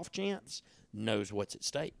playoff chance knows what's at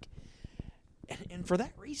stake. And for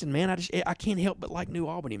that reason, man, I can't help but like New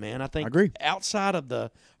Albany, man. I think agree. Outside of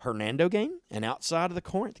the Hernando game and outside of the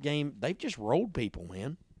Corinth game, they've just rolled people,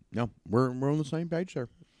 man. No, we're on the same page there.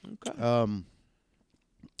 Okay.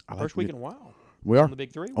 First week in a while. We are on the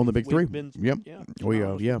Big Three. On the Big Three. Yeah.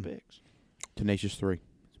 We Tenacious 3.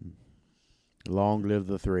 Long live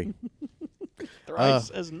the 3. Thrice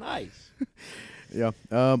as nice. Yeah.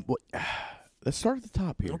 Let's start at the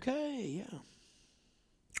top here. Okay. Yeah.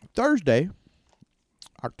 Thursday,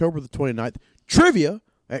 October the 29th, trivia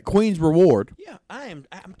at Queen's Reward. Yeah, I'm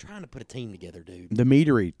trying to put a team together, dude. The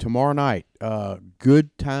Meadery tomorrow night.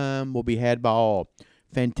 Good time will be had by all.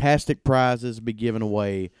 Fantastic prizes will be given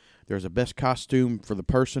away. There's a best costume for the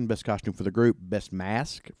person, best costume for the group, best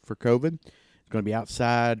mask for COVID. It's going to be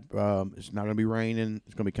outside. It's not going to be raining.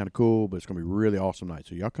 It's going to be kind of cool, but it's going to be a really awesome night.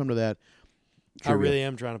 So y'all come to that. Trivia. I really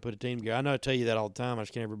am trying to put a team together. I know I tell you that all the time. I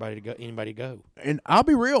just can't anybody to go. And I'll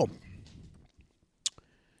be real.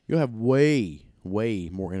 You'll have way, way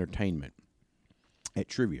more entertainment at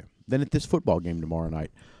trivia than at this football game tomorrow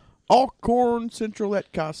night. Alcorn Central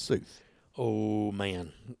at Kossuth. Oh,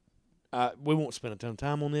 man. We won't spend a ton of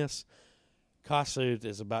time on this. Kossuth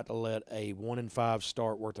is about to let a 1-5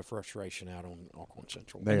 start worth of frustration out on Alcorn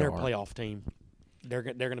Central. They're a playoff team. They're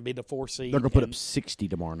going to be the 4 seed. They're going to put up 60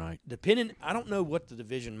 tomorrow night. I don't know what the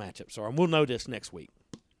division matchups are, and we'll know this next week.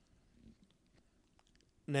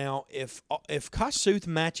 Now, if Kossuth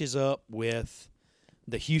matches up with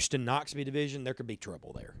the Houston-Noxubee division, there could be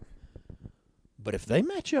trouble there. But if they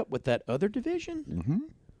match up with that other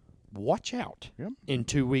division, watch out in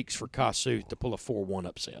 2 weeks for Kossuth to pull a 4-1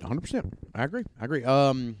 upset. 100%. I agree.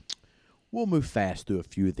 We'll move fast through a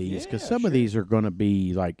few of these because some of these are going to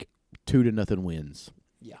be like 2-0 wins.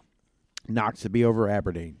 Yeah. Noxubee over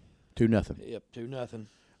Aberdeen, 2-0. Yep, 2-0.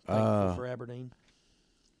 Thankful for Aberdeen.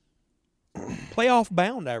 Playoff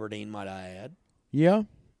bound Aberdeen, might I add. Yeah.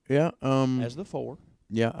 As the 4.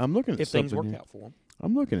 Yeah, I'm looking at something. If things work out for them.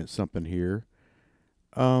 I'm looking at something here.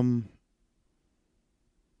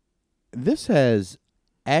 This has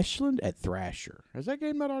Ashland at Thrasher. Has that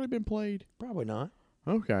game not already been played? Probably not.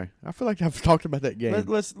 Okay, I feel like I've talked about that game.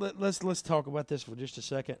 Let's talk about this for just a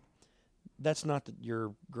second. That's not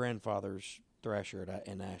your grandfather's Thrasher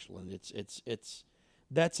in Ashland.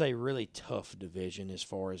 That's a really tough division as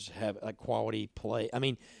far as have a quality play. I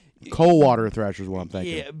mean, Coldwater Thrasher is what I'm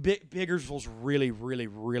thinking. Yeah, Biggersville's really, really,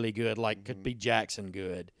 really good. Like could be Jackson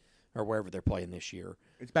good, or wherever they're playing this year.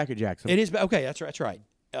 It's back at Jackson. It is okay. That's right.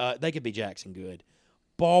 They could be Jackson good.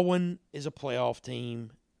 Baldwin is a playoff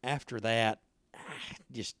team. After that,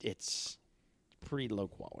 it's pretty low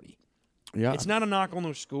quality. Yeah, it's not a knock on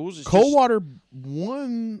those schools. It's Coldwater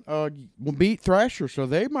will beat Thrasher, so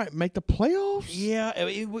they might make the playoffs. Yeah,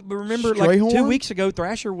 remember like 2 weeks ago,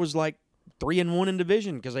 Thrasher was like 3-1 in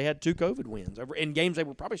division because they had 2 COVID wins in games they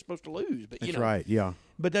were probably supposed to lose. But that's right. Yeah,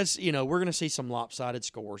 but that's we're going to see some lopsided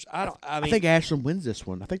scores. I think Ashland wins this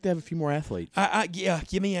one. I think they have a few more athletes.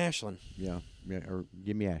 Give me Ashland. Yeah, or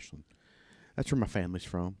give me Ashland. That's where my family's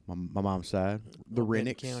from. My mom's side, the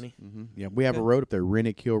Rennick County. Mm-hmm. Yeah, we have a road up there,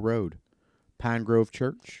 Rennick Hill Road, Pine Grove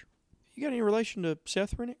Church. You got any relation to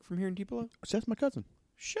Seth Rennick from here in Tupelo? Seth's my cousin.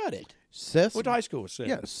 Shut it. Seth. What high school was Seth?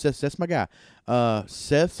 Yeah, Seth's my guy.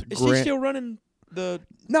 Seth. Is he still running the?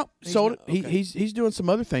 No, sold it. Okay. He's doing some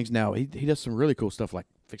other things now. He does some really cool stuff like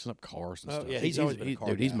fixing up cars and stuff. Yeah, he's always been a car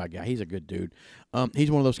guy. He's my guy. He's a good dude.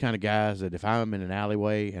 He's one of those kind of guys that if I'm in an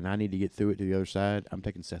alleyway and I need to get through it to the other side, I'm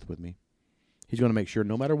taking Seth with me. He's going to make sure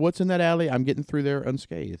no matter what's in that alley, I'm getting through there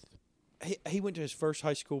unscathed. He went to his first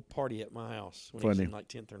high school party at my house when he was in like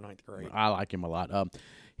 10th or 9th grade. I like him a lot.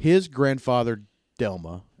 His grandfather,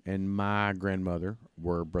 Delma, and my grandmother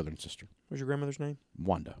were brother and sister. What was your grandmother's name?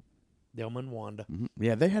 Wanda. Delma and Wanda. Mm-hmm.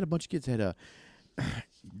 Yeah, they had a bunch of kids. They had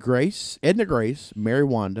Edna Grace, Mary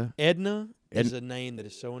Wanda. Edna is a name that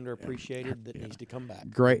is so underappreciated that needs to come back.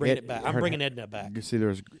 Bring it back. I'm bringing Edna back. You see,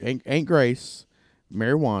 there's Aunt Grace,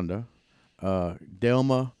 Mary Wanda,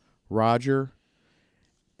 Delma, Roger.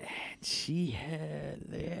 They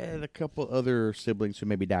had a couple other siblings who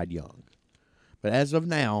maybe died young. But as of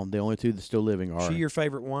now, the only 2 that's still living are... She your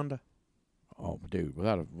favorite Wanda? Oh, dude,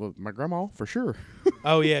 my grandma, for sure.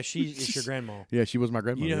 Oh, yeah, it's your grandma. Yeah, she was my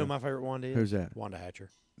grandma. You know who my favorite Wanda is? Who's that? Wanda Hatcher.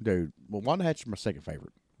 Dude, well, Wanda Hatcher's my second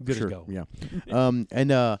favorite. Good sure. as gold. Yeah.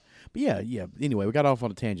 But yeah. Anyway, we got off on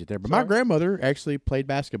a tangent there. But my grandmother actually played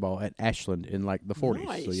basketball at Ashland in like the 40s.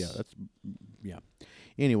 Nice. So yeah,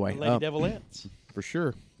 Anyway, Lady Devilettes. for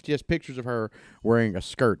sure. She has pictures of her wearing a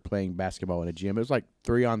skirt playing basketball in a gym. It was like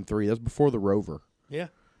 3-on-3. That was before the Rover. Yeah.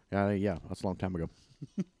 Yeah, that's a long time ago.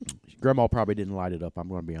 Grandma probably didn't light it up, I'm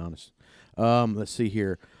going to be honest. Let's see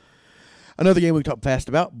here. Another game we talked fast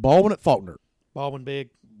about, Baldwin at Faulkner. Baldwin big.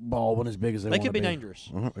 Baldwin as big as they want to could be be. dangerous.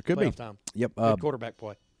 It could be. Playoff time. Yep. Good quarterback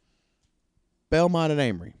play. Belmont at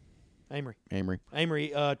Amory. Amory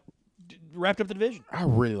wrapped up the division. I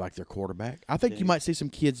really like their quarterback. I think you might see some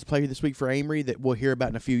kids play this week for Amory that we'll hear about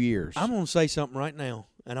in a few years. I'm going to say something right now,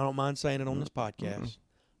 and I don't mind saying it on this podcast.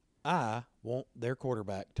 I want their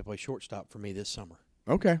quarterback to play shortstop for me this summer.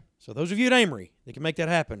 Okay. So those of you at Amory that can make that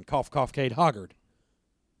happen, cough, Cade Hoggard,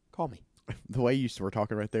 call me. The way you were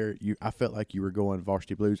talking right there, I felt like you were going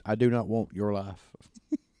Varsity Blues. I do not want your life.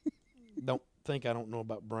 Don't think I don't know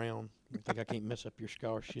about Brown. Don't think I can't mess up your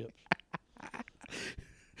scholarships.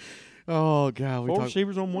 Oh, God. Four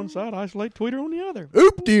receivers on one side, isolate Tweeter on the other.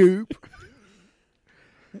 Oop-de-oop.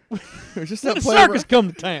 Is this that When the play circus where-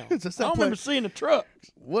 come to town. Is this that I don't play- remember seeing the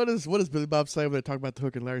trucks. What does Billy Bob say when they talk about the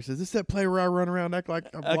hook and Larry? Says, is this that play where I run around act like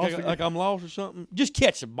I'm lost again? Like I'm lost or something. Just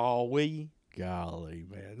catch the ball, will you? Golly,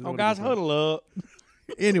 man. Oh, guys, huddle up.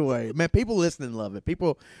 Anyway, man, people listening love it.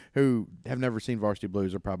 People who have never seen Varsity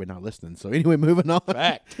Blues are probably not listening. So anyway, moving on.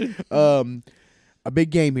 Fact. A big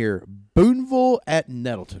game here. Boonville at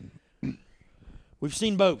Nettleton. We've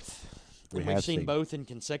seen both. We And have we've seen both in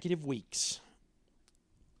consecutive weeks.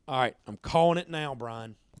 All right, I'm calling it now,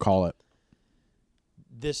 Brian. Call it.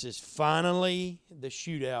 This is finally the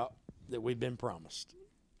shootout that we've been promised.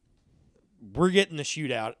 We're getting the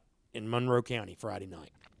shootout in Monroe County Friday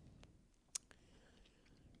night.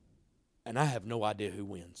 And I have no idea who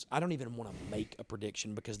wins. I don't even want to make a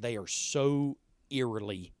prediction because they are so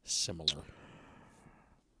eerily similar.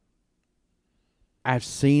 I've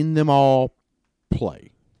seen them all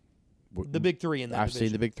play. The big three in that I've division.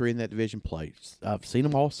 seen the big three in that division play. I've seen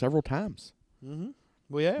them all several times. Mm-hmm.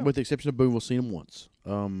 Well, yeah. With the exception of Boonville, seen them once.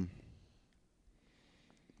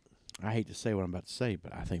 I hate to say what I'm about to say,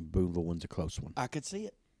 but I think Boonville wins a close one. I could see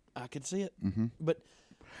it. Mm-hmm. But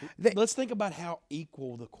let's think about how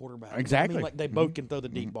equal the quarterback. Exactly. I mean, like they both can throw the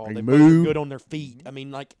deep ball. They They both move. are good on their feet. I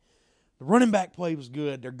mean, like the running back play was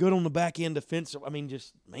good. They're good on the back end defensive. I mean,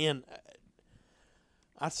 just man,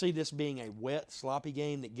 I see this being a wet, sloppy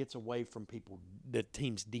game that gets away from the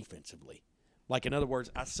teams defensively. Like in other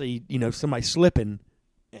words, I see somebody slipping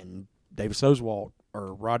and Davis Oswalt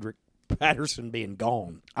or Roderick Patterson being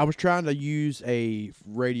gone. I was trying to use a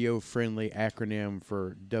radio-friendly acronym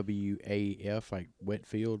for WAF, like wet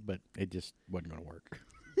field, but it just wasn't going to work.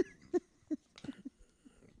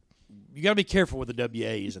 You got to be careful with the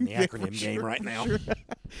WAs in the acronym game right now. Sure.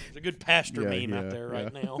 There's a good pastor meme out there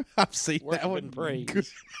right now. I've seen Worship that one. and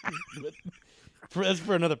praise. But that's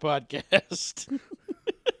for another podcast.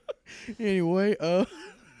 Anyway,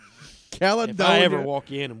 Caledonia. If I ever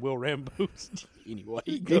walk in and Will Rambo's anyway,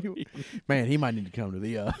 Man, he might need to come to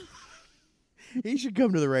the. He should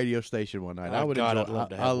come to the radio station one night. Oh, I would. God, enjoy, I'd love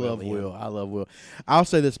to I have love Will, Will. I love Will. I'll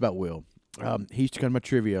say this about Will. He used to come to my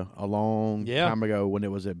trivia a long time ago when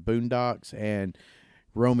it was at Boondocks and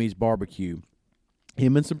Romy's Barbecue.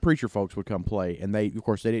 Him and some preacher folks would come play, and of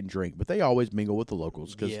course, they didn't drink, but they always mingle with the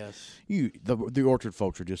locals because the Orchard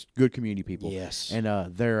folks are just good community people. Yes, and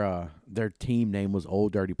their team name was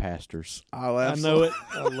Old Dirty Pastors. I know it.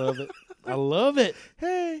 I love it. I love it.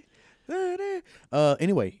 Hey,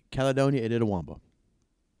 anyway, Caledonia at Itawamba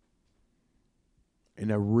in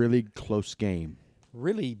a really close game.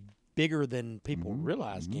 Really bigger than people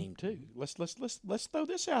realize game too. Let's throw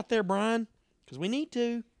this out there, Brian, because we need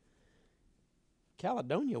to.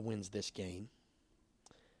 Caledonia wins this game.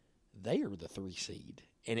 They are the 3 seed,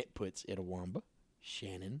 and it puts Itawamba,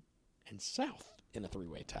 Shannon, and South in a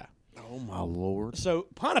 3-way tie. Oh my Lord! So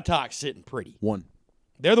Pontotoc sitting pretty. 1.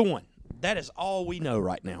 They're the 1. That is all we know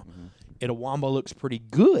right now. Itawamba looks pretty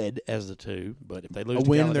good as the 2, but if they lose A to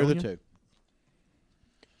win, they're the Caledonia, 2.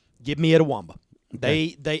 Give me Itawamba.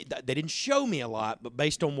 Okay. They didn't show me a lot, but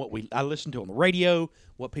based on what I listened to on the radio,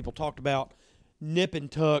 what people talked about, nip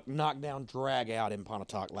and tuck, knockdown, drag out in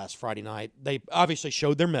Pontotoc last Friday night. They obviously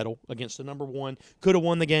showed their mettle against the number 1. Could have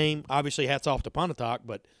won the game. Obviously, hats off to Pontotoc,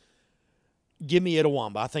 but give me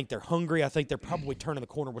Itawamba. I think they're hungry. I think they're probably turning the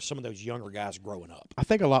corner with some of those younger guys growing up. I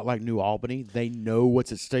think a lot like New Albany, they know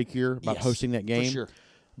what's at stake here about hosting that game. For sure.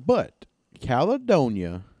 But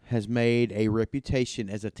Caledonia has made a reputation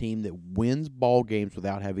as a team that wins ball games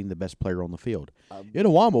without having the best player on the field.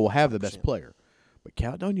 Itawamba will have the best player, but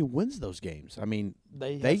Caledonia wins those games. I mean,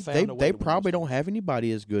 they probably don't have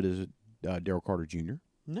anybody as good as Daryl Carter Jr.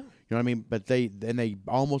 No. You know what I mean? But they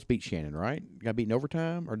almost beat Shannon, right? Got beat in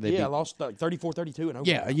overtime, or they Yeah, beat, I lost 34-32 in overtime.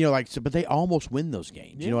 yeah, you know, like but they almost win those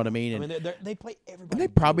games. You know what I mean? And, they play everybody. and they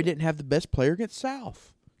probably good. didn't have the best player against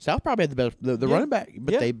South. South probably had the best the Yeah. running back,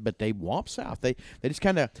 but Yeah. they whomped South. They just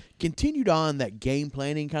kind of continued on that game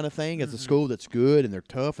planning kind of thing as a school that's good and they're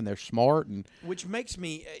tough and they're smart and Which makes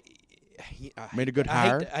me made a good I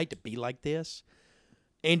hire. hate to be like this.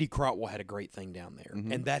 Andy Crotwell had a great thing down there,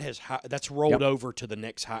 Mm-hmm. and that's rolled over to the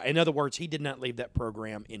next high. In other words, he did not leave that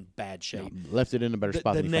program in bad shape. Left it in a better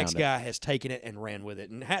spot The than he next found guy has taken it and ran with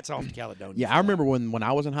it, and hats off to Caledonia. Yeah, for I that. remember when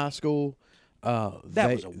I was in high school, That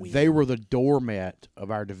they, was a win. they were the doormat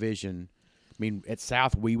of our division. I mean, at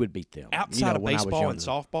South, we would beat them. Outside of when I was baseball and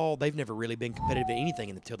younger. softball, they've never really been competitive in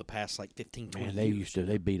anything until the past 15, 20 Man, years.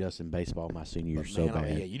 they beat us in baseball my senior year But, so man,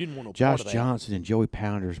 bad. Yeah, you didn't want no part Josh of that. Johnson and Joey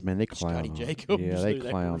Pounders, man, they clowned Scotty on us. Jacobs. Yeah, they dude,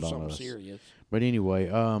 that clowned was on something us. serious. But anyway,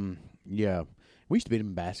 yeah, we used to beat them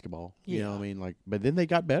in basketball. You know Yeah. what I mean? Like, but then they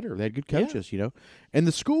got better. They had good Yeah. coaches, you know. And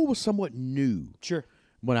the school was somewhat new Sure.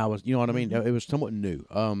 when I was, you know what I mean? Mm-hmm. It was somewhat new.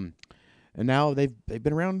 And now they've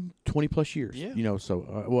been around 20+ years. Yeah. You know,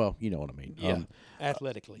 so well, you know what I mean. Yeah.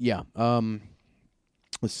 Athletically. Yeah.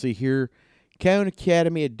 Let's see here. Calhoun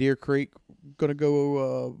Academy at Deer Creek. Gonna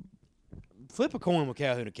go. Flip a coin with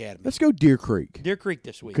Calhoun Academy. Let's go Deer Creek Deer Creek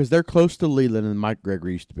this week. because they're close to Leland, and Mike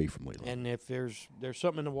Gregory used to be from Leland. And if there's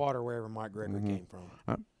something in the water wherever Mike Gregory Mm-hmm. came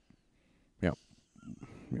from.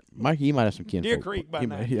 Mike, you might have some kinfolk. Deer Creek by You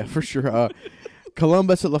now. might- yeah, for sure.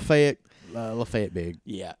 Columbus at Lafayette. Lafayette big.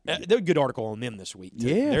 Yeah. There's a good article on them this week, too.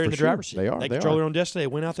 Yeah, They're in for the sure. driver's seat. They are, They they control are. their own destiny. They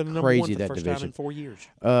went out to the number Crazy, one for the that first division. time in 4 years.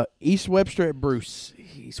 East Webster at Bruce.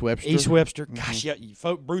 East Webster. East Webster. Mm-hmm. Gosh,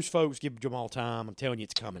 yeah, Bruce folks give Jamal time. I'm telling you,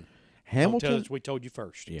 it's coming. Don't Hamilton. tell us we told you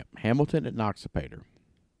first. Yeah, Hamilton at Noxapater.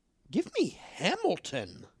 Give me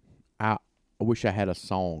Hamilton. I wish I had a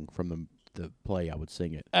song from the play. I would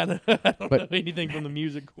sing it. I don't But- know anything from the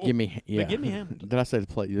musical. Give me, yeah. give me Hamilton. Did I say the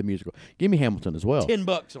play, the musical? Give me Hamilton as well.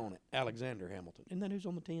 $10 on it. Alexander Hamilton. Isn't that who's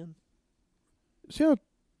on the 10? Is he on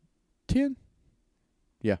 10?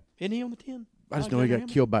 Yeah, Isn't he on the 10? I just know he got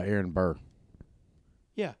Hamilton? killed by Aaron Burr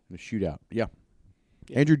Yeah. in a shootout. Yeah.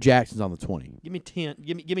 Andrew Jackson's on the 20. Give me 10.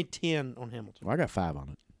 Give me 10 on Hamilton. Well, I got 5 on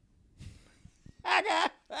it. I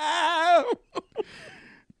got oh.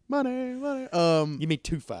 Money. Give me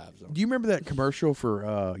 2 5s on. Do you remember that commercial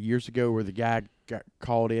for years ago where the guy got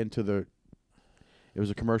called into the? It was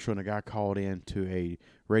a commercial, and a guy called in to a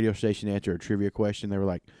radio station to answer a trivia question. They were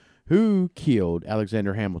like, "Who killed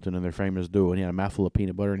Alexander Hamilton in their famous duel?" And he had a mouthful of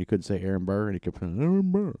peanut butter, and he couldn't say Aaron Burr, and he kept saying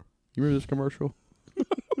Aaron Burr. You remember this commercial?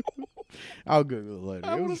 I'll Google it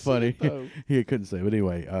later. It was funny. He couldn't say, but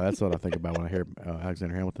anyway, that's what I think about when I hear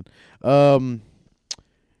Alexander Hamilton.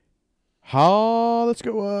 Let's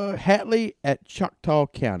go Hatley at Choctaw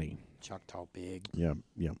County. Choctaw big. Yeah.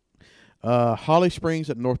 Holly Springs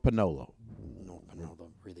at North Panola. North Panola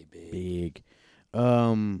really big. Big.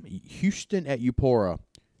 Houston at Eupora.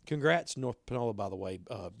 Congrats, North Panola, by the way.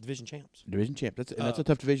 Division champs. Division champ. That's a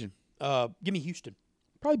tough division. Give me Houston.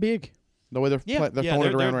 Probably big. The way they're throwing it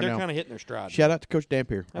around right they're now. kind of hitting their stride. Shout out to Coach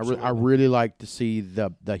Dampier. I Absolutely. really like to see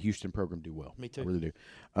the Houston program do well. Me too. I really do.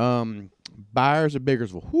 Byers at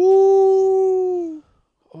Biggersville. Whoo!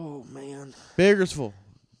 Oh, man. Biggersville.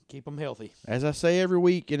 Keep them healthy. As I say every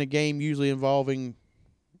week in a game usually involving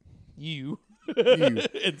You. you.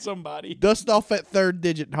 And somebody. Dust off that third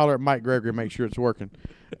digit and holler at Mike Gregory and make sure it's working.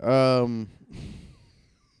 I'm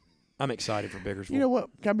excited for Biggersville. You know what?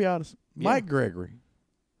 Can I be honest? Yeah. Mike Gregory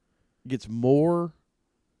gets more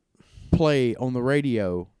play on the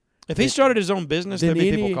radio if he started his own business, there'd be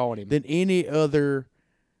people calling him. than any other.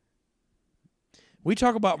 We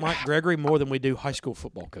talk about Mike Gregory more than we do high school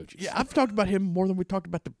football coaches. Yeah, I've talked about him more than we talked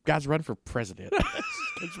about the guys running for president.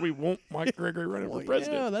 Because we want Mike Gregory running for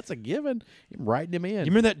president. Yeah, that's a given. I'm writing him in.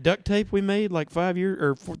 You remember that duct tape we made like 3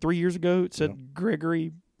 years ago? It said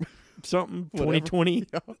Gregory something Whatever. 2020.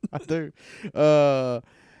 I do.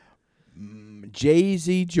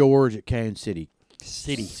 Jay-Z George at Kansas City.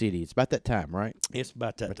 City. It's about that time, right? It's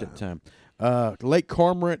about that About time. that time. Lake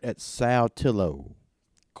Cormorant at Saltillo.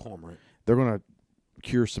 Cormorant. They're going to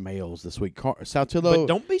cure some ales this week. Saltillo. But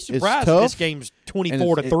don't be is surprised if tough, this game's and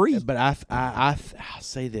 24-3. But I'll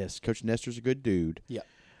say this: Coach Nestor's a good dude. Yeah.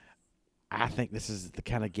 I think this is the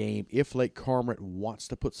kind of game. If Lake Cormorant wants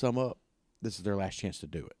to put some up, this is their last chance to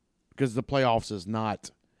do it because the playoffs is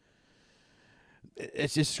not.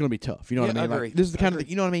 It's just going to be tough. You know what I Yeah, mean? I agree. Like, this is the kind I of agree.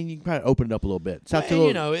 you know what I mean. You can kind of open it up a little bit. Well, Saltillo,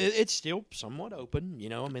 and, it's still somewhat open.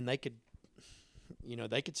 I mean, they could,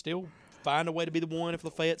 they could still find a way to be the one if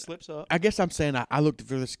Lafayette slips up. I guess I'm saying I looked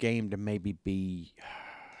for this game to maybe be.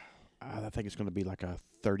 I think it's going to be like a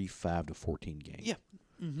 35-14 game. Yeah.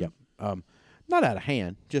 Yep. Not out of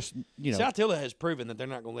hand. Just South Tilla has proven that they're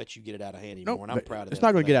not going to let you get it out of hand anymore, and I'm proud of that. It's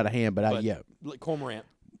not going to get out of hand, but yeah. Cormorant,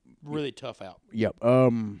 really tough out. Yep.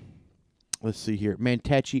 Let's see here.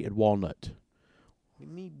 Mantachi at Walnut. We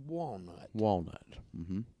need Walnut. Walnut.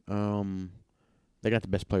 Mm-hmm. They got the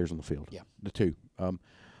best players on the field. Yeah. The two.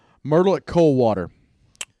 Myrtle at Coldwater.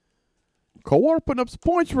 Coldwater putting up some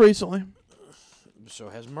points recently. So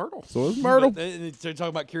has Myrtle. They're talking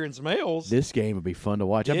about curing some ales. This game would be fun to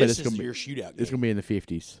watch. I bet This it's going is to be your shootout game. It's going to be in the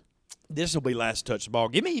 50s. This will be last touch the ball.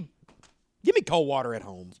 Give me Coldwater at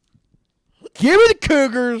home. Give me the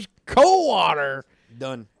Cougars. Coldwater.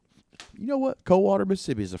 Done. You know what? Coldwater,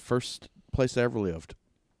 Mississippi is the first place I ever lived.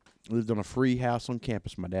 Lived on a free house on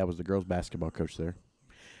campus. My dad was the girls' basketball coach there.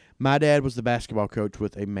 My dad was the basketball coach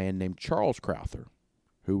with a man named Charles Crowther,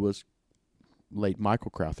 who was late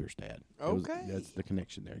Michael Crowther's dad. Okay. That's the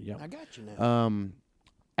connection there. Yeah. I got you now.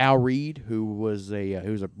 Al Reed, who was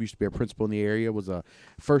used to be a principal in the area, was a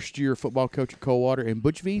first-year football coach at Coldwater, and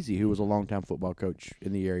Butch Veazey, who was a longtime football coach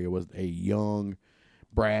in the area, was a young,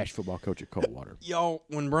 brash football coach at Coldwater. Y'all,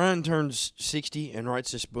 when Brian turns 60 and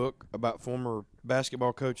writes this book about former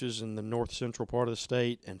basketball coaches in the north central part of the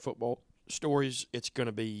state and football stories, it's going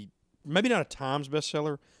to be maybe not a Times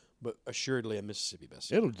bestseller, but assuredly a Mississippi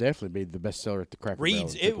bestseller. It'll definitely be the bestseller at the Cracker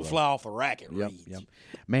Reads, Barrel. it will fly off the rack at Reads. Yep.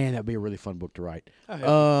 Man, that'd be a really fun book to write.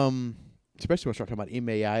 Especially when I start talking about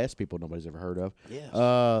MAIS people nobody's ever heard of. Yes.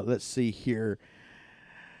 Let's see here.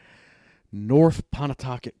 North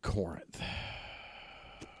Pontotoc, Corinth.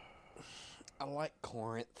 I like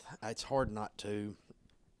Corinth. It's hard not to.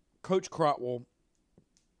 Coach Crotwell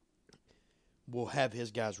will have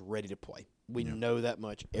his guys ready to play. We know that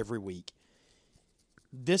much every week.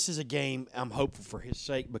 This is a game I'm hopeful for his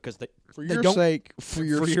sake because for your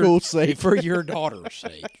school's sake, for your daughter's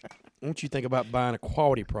sake. Won't you think about buying a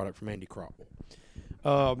quality product from Andy Crotwell?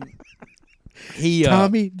 Tommy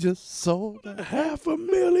just sold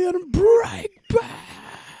 $500,000 brake pad.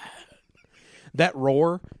 That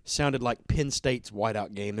roar sounded like Penn State's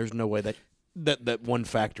whiteout game. There's no way that one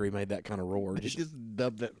factory made that kind of roar. Just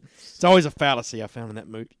dubbed it. It's always a fallacy I found in that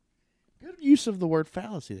movie. Good use of the word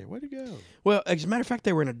fallacy there. Way to go. Well, as a matter of fact,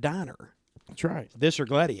 they were in a diner. That's right. This or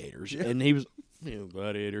Gladiators. Yeah. And he was,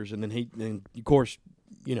 Gladiators. And then of course,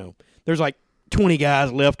 there's like 20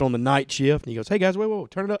 guys left on the night shift. And he goes, hey, guys,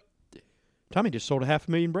 wait, turn it up. Tommy just sold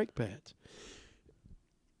 $500,000 brake pads.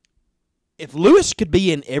 If Lewis could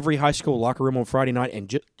be in every high school locker room on Friday night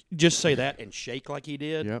and just say that and shake like he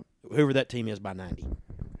did, whoever that team is by 90.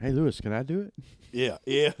 Hey, Lewis, can I do it? Yeah.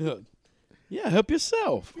 Yeah, help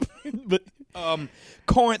yourself. But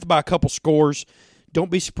Corinth by a couple scores.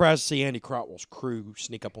 Don't be surprised to see Andy Crotwell's crew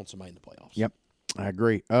sneak up on somebody in the playoffs. Yep, I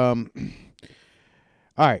agree. All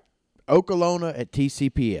right, Okolona at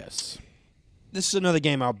TCPS. This is another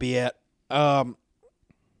game I'll be at.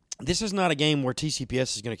 This is not a game where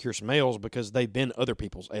TCPS is going to cure some ales because they've been other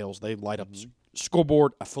people's ales. They light up the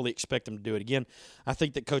scoreboard. I fully expect them to do it again. I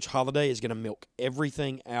think that Coach Holliday is going to milk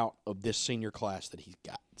everything out of this senior class that he's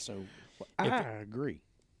got. So I agree.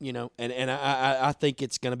 And I think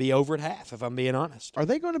it's going to be over at half, if I'm being honest. Are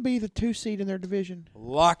they going to be the 2 seed in their division?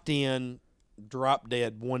 Locked in, drop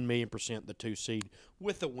dead, 1,000,000% the 2 seed,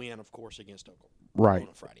 with a win, of course, against Oklahoma. Right. On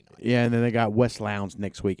a Friday night. Yeah, and then they got West Lowndes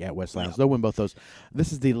next week at West Lowndes. They'll win both those.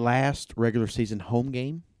 This is the last regular season home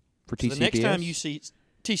game for TCPS. The next time you see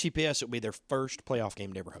TCPS, it'll be their first playoff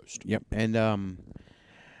game to ever host. Yep. And I'm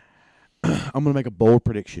going to make a bold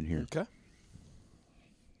prediction here. Okay.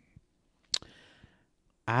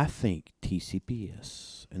 I think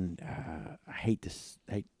TCPS, and I hate this.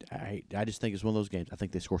 I just think it's one of those games. I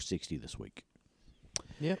think they score 60 this week.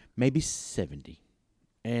 Yeah, maybe 70.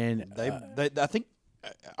 And I think,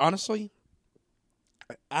 honestly,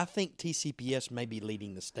 I think TCPS may be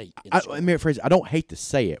leading the state. I don't hate to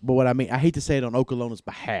say it, but what I mean, I hate to say it on Okolona's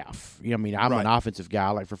behalf. I'm an offensive guy.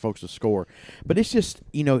 I like for folks to score, but it's just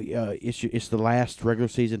it's the last regular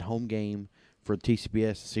season home game for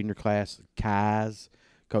TCPS senior class. Kai's,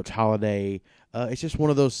 Coach Holliday. It's just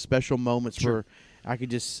one of those special moments where I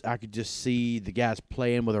could just see the guys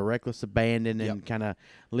playing with a reckless abandon and kind of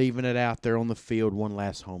leaving it out there on the field one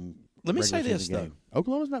last home. Let me say this, though.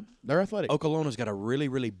 Okolona's they're athletic. Okolona's got a really,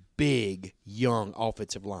 really big, young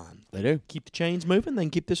offensive line. They do. Keep the chains moving, then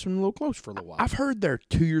keep this one a little close for a little while. I've heard they're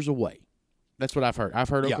 2 years away. That's what I've heard. I've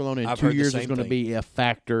heard Okolona in 2 years is going to be a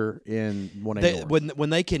factor in 1A North. When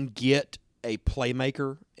they can get a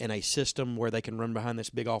playmaker and a system where they can run behind this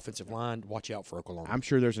big offensive line, watch out for Okolona. I'm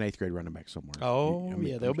sure there's an 8th grade running back somewhere. Oh,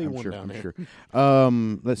 there'll be one down there.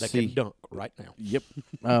 Let's see. That can dunk right now. Yep.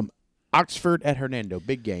 Oxford at Hernando,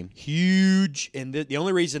 big game. Huge. And the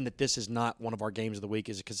only reason that this is not one of our games of the week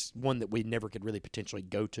is because it's one that we never could really potentially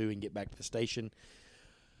go to and get back to the station.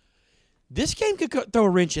 This game could throw a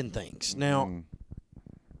wrench in things. Now,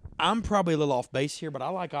 I'm probably a little off base here, but I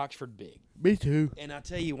like Oxford big. Me too. And I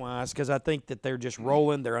tell you why. It's because I think that they're just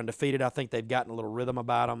rolling. They're undefeated. I think they've gotten a little rhythm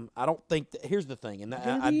about them. I don't think here's the thing, and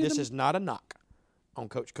this is not a knock on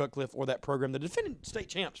Coach Cutcliffe or that program. The defending state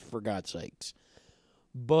champs, for God's sakes.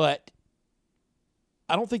 But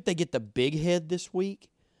I don't think they get the big head this week.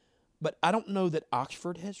 But I don't know that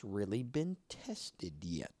Oxford has really been tested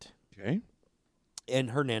yet. Okay. And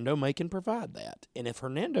Hernando can provide that. And if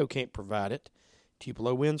Hernando can't provide it,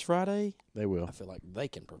 Tupelo wins Friday. They will. I feel like they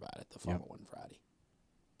can provide it the following Friday.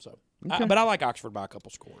 So, Okay. but I like Oxford by a couple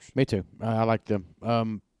scores. Me too. I like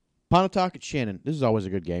them. Pontotoc at Shannon. This is always a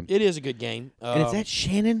good game. It is a good game. And it's at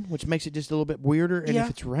Shannon, which makes it just a little bit weirder. And Yeah.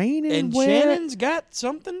 if it's raining and wet, Shannon's got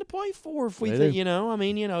something to play for. If we They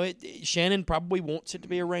think, do. Shannon probably wants it to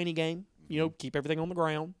be a rainy game. Keep everything on the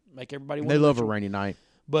ground, make everybody. they love a one-dimensional. rainy night.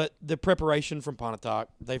 But the preparation from Pontotoc,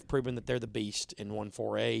 they've proven that they're the beast in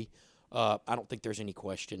 1-4A. I don't think there's any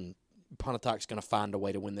question. Pontotoc's going to find a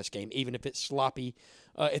way to win this game, even if it's sloppy.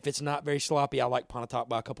 If it's not very sloppy, I like Pontotoc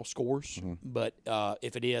by a couple scores. Mm-hmm. But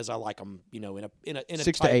if it is, I like them. In a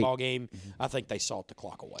 6 to tight 8. ball game, I think they salt the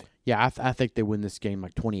clock away. Yeah, I think they win this game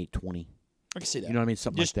like 28-20. I can see that. You know what I mean?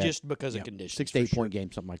 Something just like that. just because of conditions. 6 to 8 for point sure.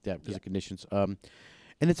 game, something like that because of conditions.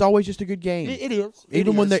 And it's always just a good game. It is.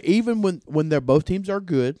 Even when they're when they're both teams are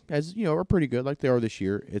good, as you know, are pretty good like they are this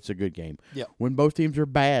year, it's a good game. Yeah. When both teams are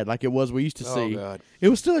bad, like it was we used to see, God. it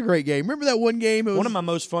was still a great game. Remember that one game? It was One of my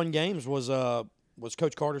most fun games was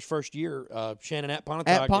Coach Carter's first year, Shannon at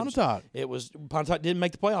Pontotoc. at Pontotoc. It was Pontotoc didn't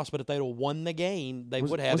make the playoffs, but if they'd have won the game, they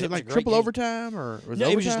would have. Was it was like a great triple game. overtime or was No,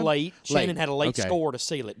 it was just overtime? late. Shannon had a late Okay. score to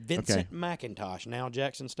seal it. Vincent McIntosh, now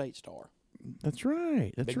Jackson State star. That's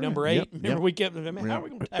right. That's Big right. number 8. Yep, Remember yep. we kept how are we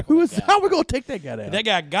going to tackle Who is that guy? how are we gonna take that guy down? That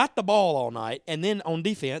guy got the ball all night, and then on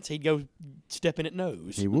defense, he'd go stepping at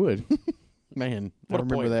nose. He would. Man, What I a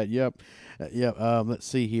remember player. that. Yep. Yep. Let's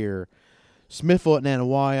see here. Smithville at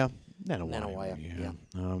Nanawaya. Nanawaya, yeah.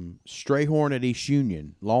 Strayhorn at East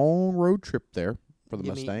Union. Long road trip there for the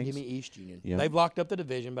Mustangs. Give me East Union. Yeah. They've locked up the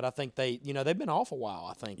division, but I think they've been off a while.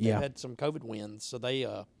 I think Yeah. they've had some COVID wins, so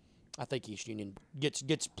I think East Union gets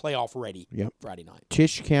playoff ready. Yep. Friday night.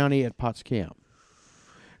 Tisch County at Potts Camp.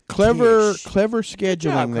 Clever scheduling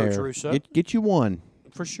job, Coach there. Russo. Get you one.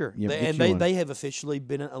 For sure, Yeah, get they you one. they have officially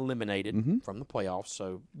been eliminated Mm-hmm. from the playoffs.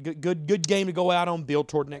 So good game to go out on, build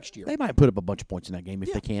toward next year. They might put up a bunch of points in that game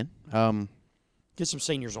if they can. Get some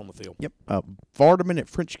seniors on the field. Yep. Vardaman at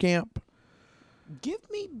French Camp. Give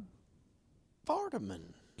me Vardaman.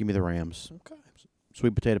 Give me the Rams. Okay,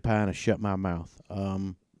 Sweet potato pie and a shut my mouth.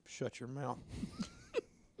 shut your mouth.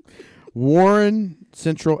 Warren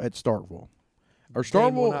Central at Starkville. Or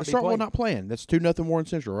Game will not be Starkville played. not playing. That's 2-0 Warren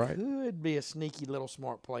Central, right? Could be a sneaky little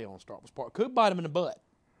smart play on Starkville's part. Could bite them in the butt.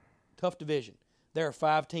 Tough division. There are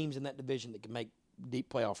 5 teams in that division that can make deep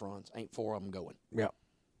playoff runs. Ain't 4 of them going. Yeah.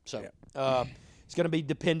 So it's going to be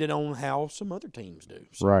dependent on how some other teams do.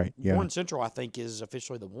 So Right, yeah. Warren Central, I think, is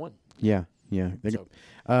officially the one. Yeah. So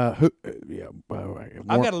Warren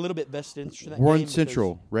I've got a little bit vested interest in that Warren game because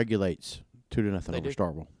Central regulates 2-0 over do.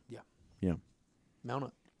 Starkville. Mount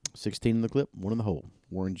up. 16 in the clip, 1 in the hole.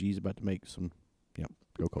 Warren G's about to make some. Yep,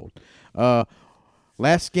 go cold.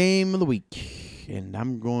 Last game of the week, and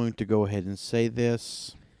I'm going to go ahead and say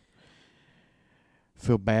this.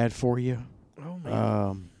 Feel bad for you. Oh,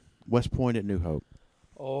 man. West Point at New Hope.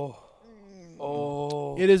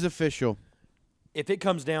 Oh. It is official. If it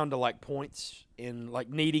comes down to, like, points and, like,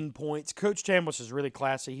 needing points, Coach Chambliss is really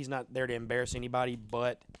classy. He's not there to embarrass anybody,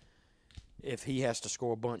 but if he has to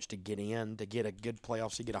score a bunch to get in, to get a good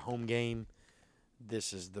playoffs, to get a home game,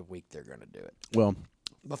 this is the week they're going to do it. Well,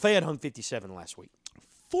 Lafayette hung 57 last week.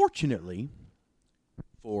 fortunately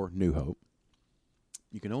for New Hope,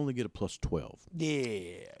 you can only get a plus 12.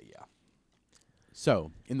 Yeah.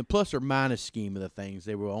 So, in the plus or minus scheme of the things,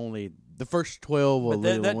 they were only the first 12.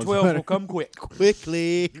 But that 12 will come quick.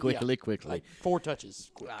 quickly. Like 4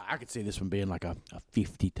 touches. I could see this one being like a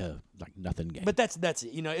 50 to like nothing game. But that's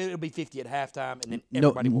it. It'll be 50 at halftime, and then no,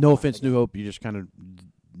 everybody will no come offense, out New Hope. You just kind of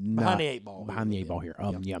behind the 8 ball. Behind the 8 ball here.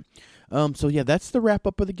 Yep. Yeah. So yeah, that's the wrap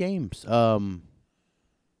up of the games.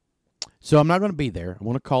 So I'm not going to be there. I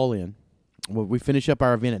want to call in. We finish up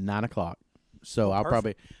our event at 9:00. So I'll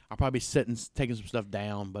probably taking some stuff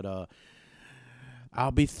down, but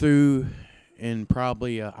I'll be through and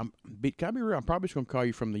probably can I be real? I'm probably just going to call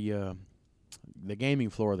you from the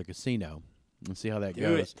gaming floor of the casino and see how that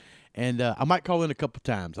goes. it. And I might call in a couple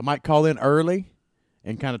times. I might call in early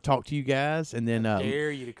and kind of talk to you guys, and then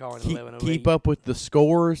dare you to call in 1108. keep up with the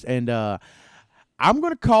scores. And I'm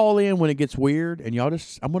going to call in when it gets weird, and y'all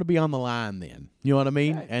just I'm going to be on the line then. You know what I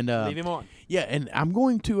mean? Okay. And leave him on. Yeah, and I'm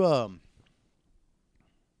going to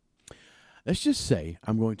let's just say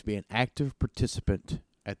I'm going to be an active participant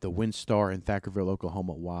at the WinStar in Thackerville,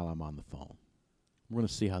 Oklahoma, while I'm on the phone. We're going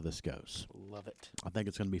to see how this goes. Love it. I think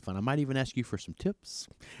it's going to be fun. I might even ask you for some tips.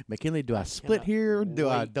 McKinley, do I split here? Do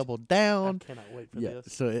I double down? I cannot wait for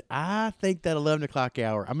this. So I think that 11 o'clock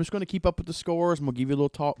hour, I'm just going to keep up with the scores, and we'll give you a little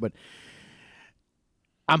talk, but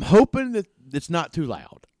I'm hoping that it's not too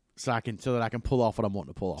loud so that I can pull off what I'm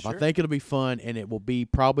wanting to pull off. Sure. I think it'll be fun, and it will be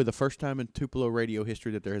probably the first time in Tupelo radio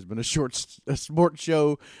history that there has been a sports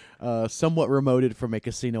show somewhat remoted from a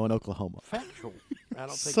casino in Oklahoma. Factual. I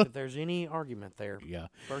don't think that there's any argument there. Yeah.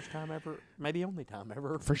 First time ever, maybe only time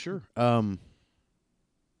ever. For sure.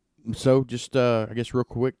 So just I guess real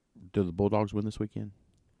quick, do the Bulldogs win this weekend?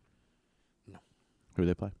 No. Who do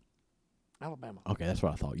they play? Alabama. Okay, that's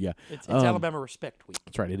what I thought. Yeah. It's Alabama Respect Week.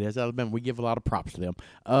 That's right. It is Alabama. We give a lot of props to them.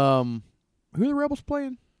 Who are the Rebels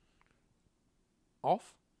playing?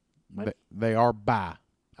 Off? They are bye.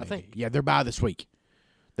 I think. Yeah, they're bye this week.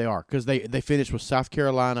 They are because they finished with South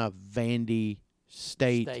Carolina, Vandy,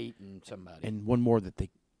 State and somebody. And one more that they.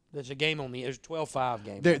 There's a game on there's a 12-5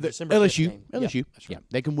 game. December LSU. Game. LSU. Yeah, that's right.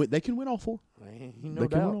 They can win. They can win all four. No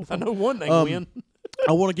doubt. I know one they can win.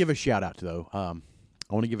 I want to give a shout out to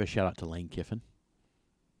I want to give a shout out to Lane Kiffin.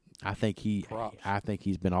 I think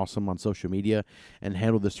he's been awesome on social media and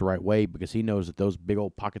handled this the right way because he knows that those big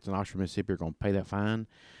old pockets in Oxford, Mississippi are going to pay that fine.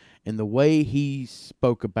 And the way he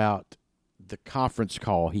spoke about the conference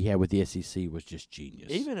call he had with the SEC was just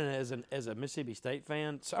genius. Even as a Mississippi State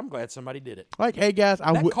fan, so I'm glad somebody did it. Like, hey guys,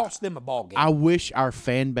 that cost them a ball game. I wish our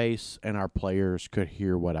fan base and our players could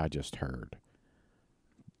hear what I just heard.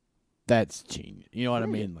 That's genius. You know what I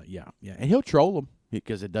mean? Like, yeah. And he'll troll them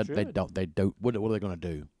because it does. They don't. What are they going to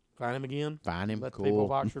do? Find him again. Find him. Let cool. the people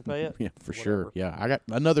of Oxford pay it. Yeah, for sure. Yeah, I got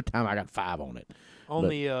another time. I got 5 on it. On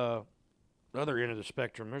the other end of the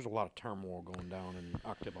spectrum, there's a lot of turmoil going down in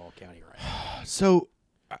Oktibbeha County right now. So,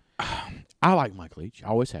 I like Mike Leach. I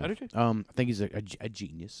always have. I do too. I think he's a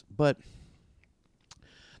genius. But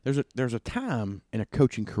there's a time in a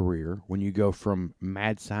coaching career when you go from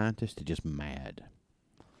mad scientist to just mad.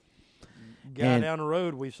 Guy down the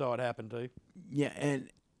road, we saw it happen to. Yeah, and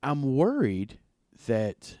I'm worried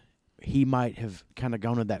that he might have kind of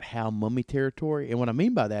gone to that Hal Mummy territory. And what I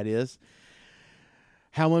mean by that is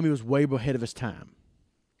Hal Mummy was way ahead of his time.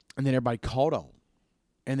 And then everybody caught on.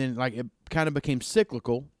 And then, like, it kind of became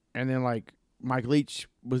cyclical. And then, like, Mike Leach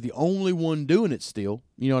was the only one doing it still,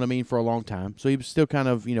 you know what I mean, for a long time. So he was still kind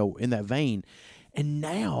of, in that vein. And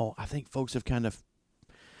now I think folks have kind of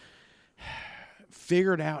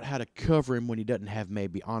figured out how to cover him when he doesn't have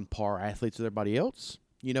maybe on par athletes with everybody else.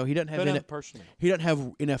 He doesn't have personnel. He doesn't have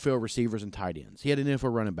NFL receivers and tight ends. He had an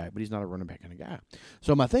NFL running back, but he's not a running back kind of guy.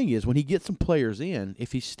 So my thing is, when he gets some players in,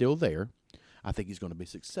 if he's still there, I think he's going to be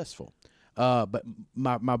successful. But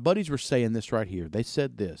my buddies were saying this right here. They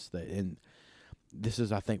said this, and this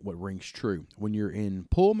is, I think, what rings true. When you're in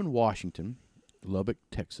Pullman, Washington, Lubbock,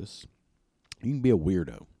 Texas, you can be a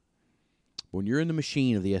weirdo. When you're in the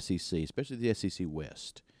machine of the SEC, especially the SEC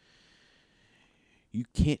West, you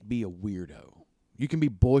can't be a weirdo. You can be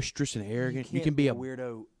boisterous and arrogant. You can be a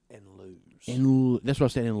weirdo and lose. And that's what I'm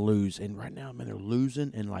saying, and lose. And right now, man, they're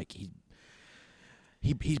losing, and like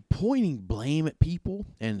he's pointing blame at people,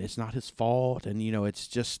 and it's not his fault. And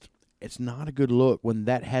it's not a good look when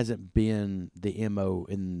that hasn't been the MO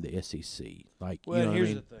in the SEC. Like,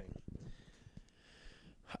 here's the thing.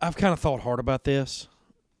 I've kind of thought hard about this.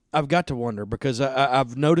 I've got to wonder because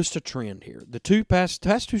I've noticed a trend here. The past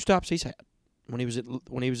two stops he's had when he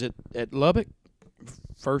was at Lubbock,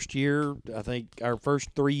 first year, I think our first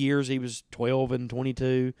 3 years he was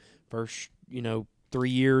 12-22. First 3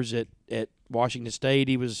 years at Washington State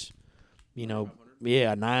he was 9-30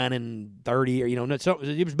 or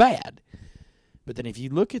it was bad. But then if you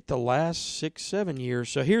look at the last 6-7 years,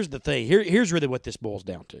 so here's the thing. Here's really what this boils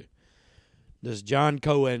down to. Does John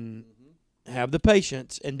Cohen have the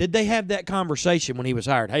patience, and did they have that conversation when he was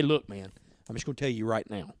hired? Hey, look, man, I'm just going to tell you right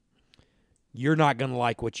now, you're not going to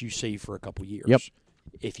like what you see for a couple years. Yep.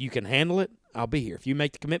 If you can handle it, I'll be here. If you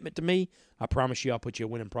make the commitment to me, I promise you I'll put you a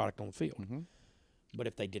winning product on the field. Mm-hmm. But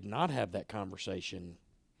if they did not have that conversation,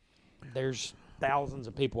 there's thousands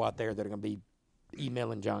of people out there that are going to be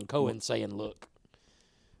emailing John Cohen saying, look,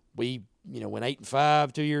 we went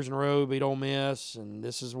 8-5 2 years in a row, beat Ole Miss, and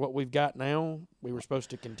this is what we've got now. We were supposed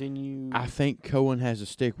to continue. I think Cohen has to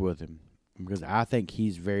stick with him because I think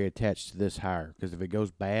he's very attached to this hire because if it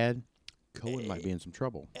goes bad, Cohen might be in some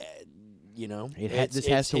trouble. This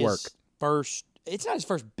has to work. It's not his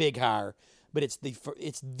first big hire, but it's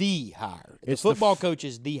the hire. The football coach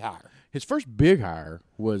is the hire. His first big hire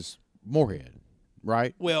was Moorhead,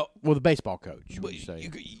 right? Well, the baseball coach. Would you say?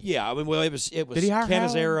 Yeah, I mean, it was did he hire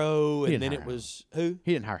Cannizzaro, and then it was who?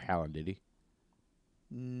 He didn't hire Howland, did he?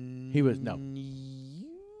 He was no.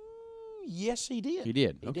 Yes, he did. He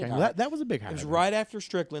did. Okay, well, that was a big hire. It was right after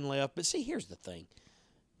Strickland left. But see, here's the thing: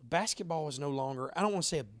 basketball is no longer. I don't want to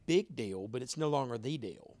say a big deal, but it's no longer the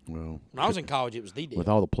deal. Well, when I was in college, it was the deal. With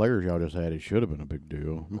all the players y'all just had, it should have been a big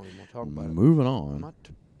deal. I don't even want to talk about it. Moving on. Not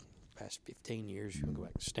past 15 years, you can go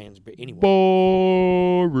back to stands. But anyway,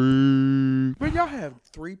 boring. But y'all have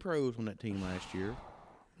 3 pros on that team last year.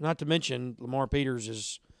 Not to mention, Lamar Peters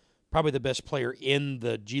is probably the best player in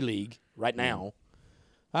the G League right now.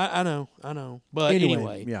 I know. But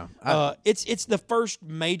anyway yeah. It's the first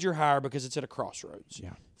major hire because it's at a crossroads.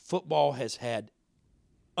 Yeah. Football has had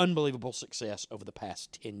unbelievable success over the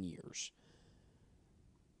past 10 years.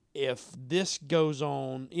 If this goes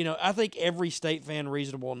on, I think every State fan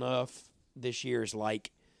reasonable enough this year is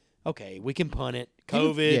like, okay, we can punt it.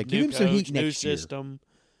 COVID, give him some heat new next system. Year.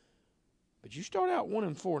 But you start out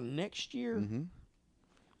 1-4 next year. Mm-hmm.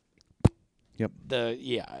 Yep.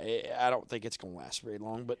 I don't think it's going to last very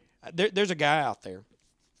long. But there's a guy out there.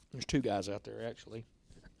 There's 2 guys out there, actually.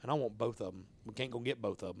 And I want both of them. We can't go get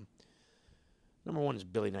both of them. Number 1 is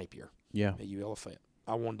Billy Napier. Yeah. At UL Lafayette.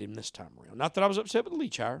 I wanted him this time around. Not that I was upset with the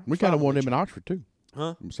Leach hire. We kind of wanted him in Oxford, too.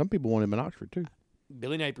 Huh? Some people want him in Oxford, too.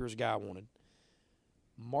 Billy Napier is a guy I wanted.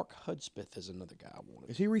 Mark Hudspeth is another guy I wanted.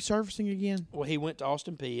 Is he resurfacing again? Well, he went to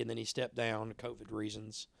Austin Peay, and then he stepped down for COVID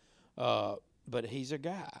reasons. But he's a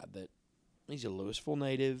guy he's a Louisville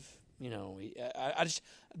native.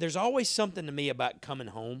 There's always something to me about coming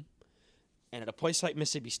home. And at a place like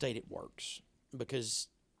Mississippi State, it works. Because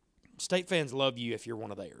State fans love you if you're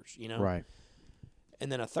one of theirs, Right.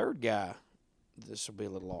 And then a third guy, this will be a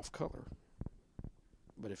little off color.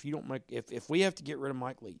 But if you don't if we have to get rid of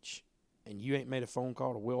Mike Leach and you ain't made a phone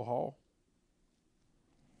call to Will Hall,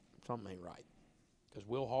 something ain't right. Because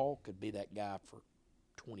Will Hall could be that guy for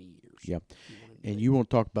 20 years. Yep. And you want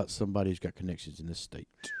to talk about somebody who's got connections in this state.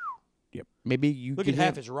 Yep. Maybe you look at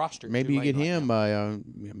half his roster. Maybe you get him. Right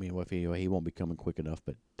he won't be coming quick enough,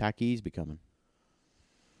 but Takey's be coming.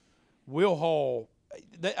 Will Hall,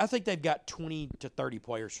 I think they've got 20 to 30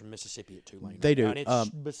 players from Mississippi at Tulane. They do. And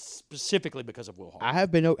it's specifically because of Will Hall. I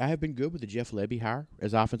have been good with the Jeff Levy hire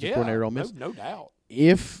as offensive coordinator on Miss. No doubt.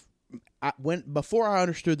 Before I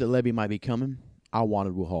understood that Levy might be coming, I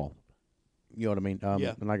wanted Will Hall. You know what I mean?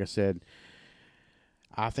 And like I said,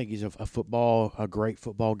 I think he's a great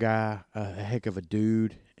football guy, a heck of a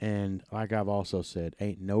dude. And like I've also said,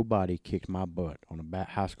 ain't nobody kicked my butt on a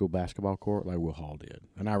high school basketball court like Will Hall did.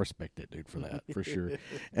 And I respect that dude for that, for sure.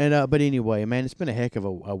 And but anyway, man, it's been a heck of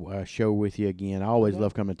a show with you again. I always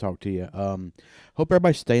love coming to talk to you. Hope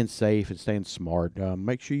everybody's staying safe and staying smart.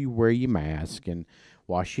 Make sure you wear your mask and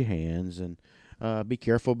wash your hands and be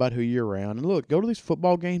careful about who you're around. And look, go to these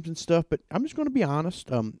football games and stuff, but I'm just going to be honest.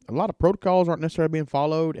 A lot of protocols aren't necessarily being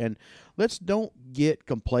followed, and let's don't get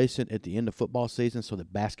complacent at the end of football season so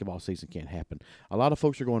that basketball season can't happen. A lot of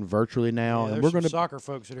folks are going virtually now, and we're going to soccer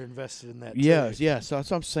folks that are invested in that. Yes. So that's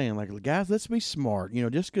what I'm saying. Like, guys, let's be smart.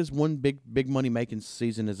 Just because one big money making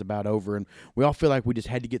season is about over, and we all feel like we just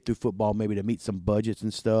had to get through football maybe to meet some budgets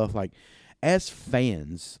and stuff. Like, as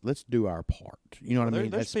fans, let's do our part. You know what I mean?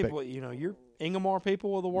 There's people. You're Ingomar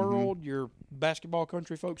people of the world, your basketball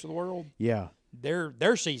country folks of the world. Yeah.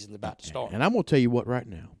 Their season's about to start. And I'm going to tell you what right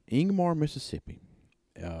now. Ingomar, Mississippi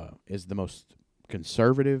is the most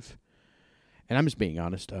conservative, and I'm just being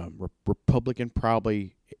honest, Republican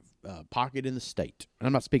probably pocket in the state. And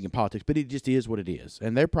I'm not speaking politics, but it just is what it is.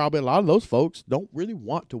 And they're probably, a lot of those folks don't really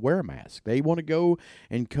want to wear a mask. They want to go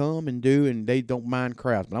and come and do, and they don't mind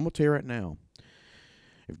crowds. But I'm going to tell you right now,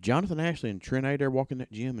 if Jonathan Ashley and Trent Adair walk in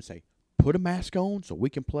that gym and say, put a mask on so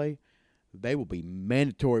we can play, they will be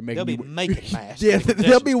mandatory. They'll be making masks. Yeah,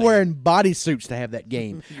 they'll be wearing bodysuits to have that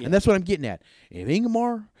game. Yeah. And that's what I'm getting at. If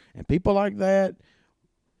Ingomar and people like that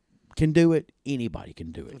can do it, anybody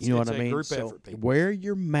can do it. You know what I mean? Group effort, people. Wear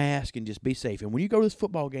your mask and just be safe. And when you go to this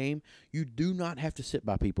football game, you do not have to sit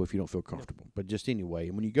by people if you don't feel comfortable. But just anyway,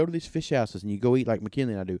 and when you go to these fish houses and you go eat like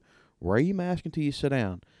McKinley and I do, wear your mask until you sit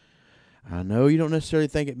down. I know you don't necessarily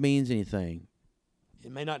think it means anything.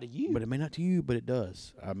 It may not to you. But it may not to you, but it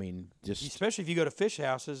does. I mean, just... Especially if you go to fish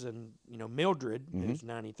houses and, Mildred, who's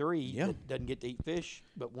 93, that doesn't get to eat fish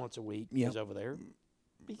but once a week, is over there.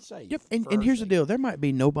 Be safe. Yep, and here's the deal. There might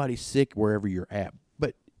be nobody sick wherever you're at,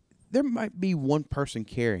 but there might be one person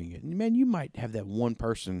carrying it. And man, you might have that one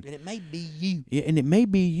person. And it may be you. Yeah, and it may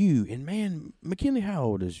be you. And man, McKinley, how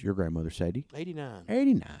old is your grandmother, Sadie? 89.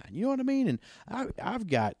 89. You know what I mean? And I've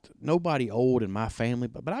got nobody old in my family,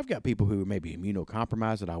 but I've got people who are maybe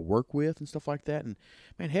immunocompromised that I work with and stuff like that. And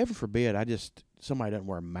man, heaven forbid, somebody doesn't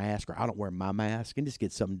wear a mask or I don't wear my mask and just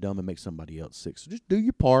get something dumb and make somebody else sick. So just do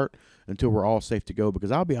your part until we're all safe to go,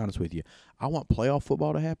 because I'll be honest with you, I want playoff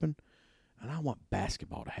football to happen, and I want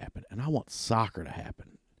basketball to happen, and I want soccer to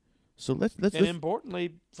happen. So let's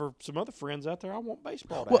importantly, for some other friends out there, I want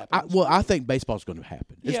baseball to happen. I think baseball's going to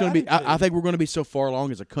happen. It's Yeah, going to be. I do too. I think we're going to be so far along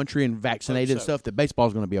as a country and vaccinated and so. stuff that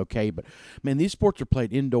baseball's going to be okay. But man, these sports are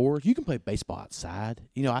played indoors. You can play baseball outside.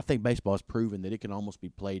 I think baseball has proven that it can almost be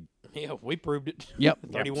played. Yeah, we proved it. Yep,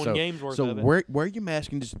 31 games worth so of it. wear your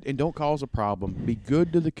mask and don't cause a problem. Be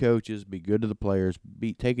good to the coaches. Be good to the players.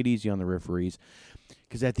 Take it easy on the referees,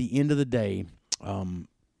 because at the end of the day, man,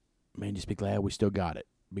 just be glad we still got it.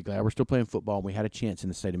 Be glad we're still playing football. And we had a chance in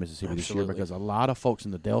the state of Mississippi this year, because a lot of folks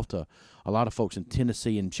in the Delta, a lot of folks in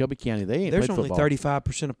Tennessee and Shelby County, they ain't There's played only football.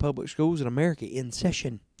 35% of public schools in America in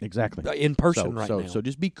session. Exactly. In person now. So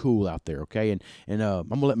just be cool out there, okay? And I'm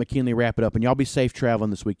going to let McKinley wrap it up, and y'all be safe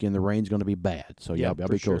traveling this weekend. The rain's going to be bad, so y'all be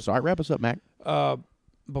cool. sure. So, all right, wrap us up, Mac.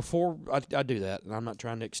 Before I do that, and I'm not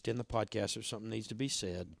trying to extend the podcast if something needs to be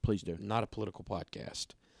said. Please do. Not a political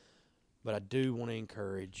podcast. But I do want to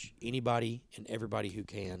encourage anybody and everybody who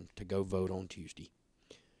can to go vote on Tuesday.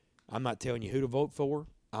 I'm not telling you who to vote for.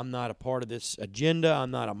 I'm not a part of this agenda.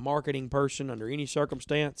 I'm not a marketing person under any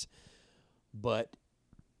circumstance. But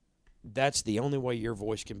that's the only way your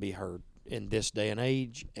voice can be heard in this day and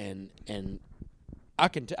age. And I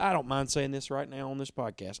don't mind saying this right now on this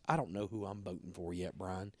podcast. I don't know who I'm voting for yet,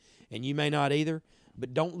 Brian. And you may not either.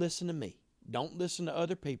 But don't listen to me. Don't listen to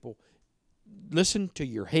other people. Listen to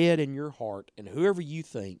your head and your heart, and whoever you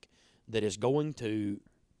think that is going to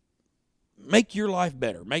make your life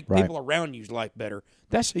better, make people around you's life better.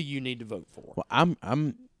 That's who you need to vote for. Well,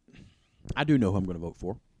 I do know who I'm going to vote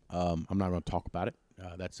for. I'm not going to talk about it.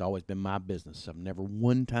 That's always been my business. I've never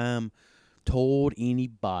one time told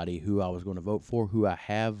anybody who I was going to vote for, who I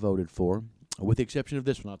have voted for, with the exception of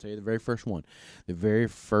this one. I'll tell you the very first one. The very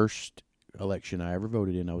first election I ever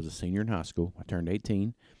voted in, I was a senior in high school. I turned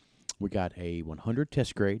 18. We got a 100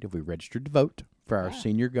 test grade if we registered to vote for our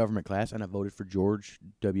senior government class, and I voted for George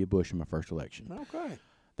W. Bush in my first election. Okay.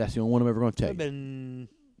 That's the only one I'm ever going to tell you. Been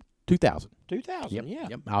 2000. 2000, yeah.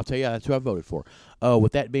 Yep. I'll tell you, that's who I voted for.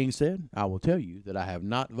 With that being said, I will tell you that I have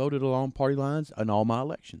not voted along party lines in all my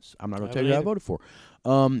elections. I'm not going to tell you who I voted for.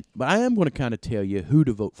 But I am going to kind of tell you who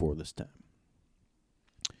to vote for this time.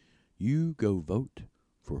 You go vote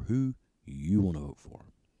for who you want to vote for.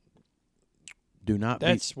 Do not.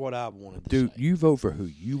 That's what I wanted to say. You vote for who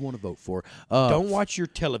you want to vote for. Don't watch your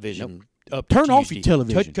television. Up Turn to off Tuesday. your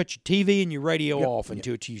television. Cut your TV and your radio off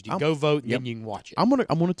until Tuesday. Go vote, and then you can watch it. I'm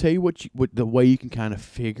gonna tell you what the way you can kind of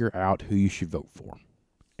figure out who you should vote for,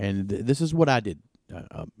 and this is what I did.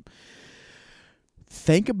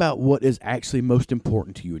 Think about what is actually most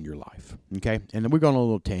important to you in your life, okay? And then we're going on a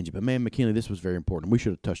little tangent, but man, McKinley, this was very important. We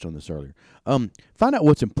should have touched on this earlier. Find out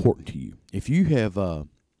what's important to you. If you've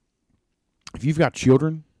got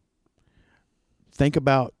children, think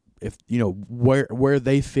about where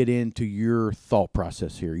they fit into your thought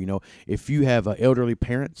process here. If you have elderly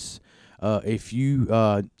parents, if you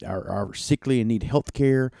are sickly and need health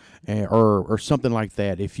care or something like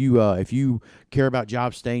that, if you care about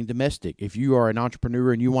jobs staying domestic, if you are an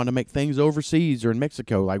entrepreneur and you want to make things overseas or in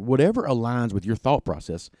Mexico, like whatever aligns with your thought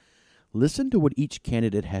process, listen to what each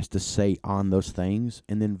candidate has to say on those things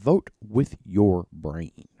and then vote with your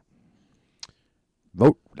brain.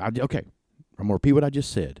 Vote. Okay, I'm going to repeat what I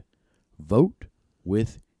just said. Vote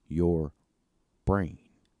with your brain.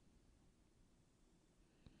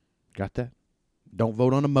 Got that? Don't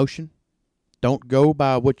vote on emotion. Don't go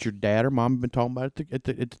by what your dad or mom have been talking about at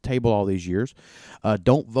the table all these years.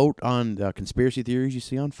 Don't vote on conspiracy theories you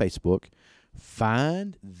see on Facebook.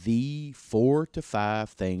 Find the 4 to 5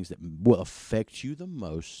 things that will affect you the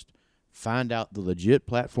most. Find out the legit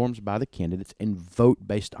platforms by the candidates and vote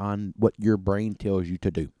based on what your brain tells you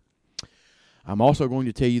to do. I'm also going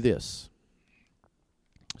to tell you this.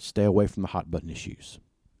 Stay away from the hot button issues.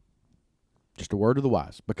 Just a word of the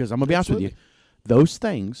wise. Because I'm going to be honest with you, those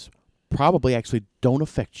things probably actually don't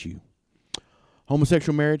affect you.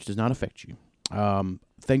 Homosexual marriage does not affect you.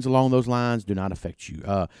 Things along those lines do not affect you.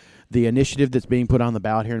 The initiative that's being put on the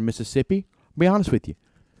ballot here in Mississippi, I'll be honest with you,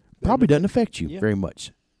 probably doesn't affect you very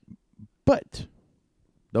much. But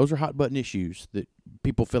those are hot button issues that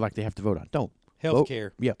people feel like they have to vote on. Don't.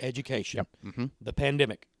 Healthcare, education, the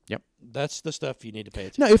pandemic, Yep. That's the stuff you need to pay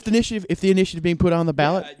attention. No, if the initiative being put on the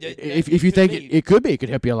ballot, if you think it could be, it could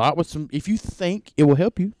help you a lot with some. If you think it will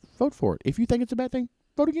help you, vote for it. If you think it's a bad thing,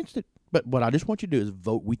 vote against it. But what I just want you to do is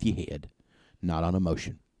vote with your head, not on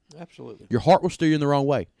emotion. Absolutely. Your heart will steer you in the wrong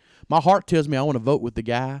way. My heart tells me I want to vote with the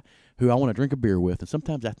guy who I want to drink a beer with, and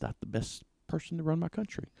sometimes that's not the best person to run my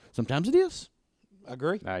country. Sometimes it is. I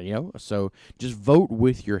agree. So just vote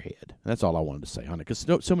with your head. That's all I wanted to say on it, because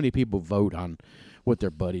so many people vote on what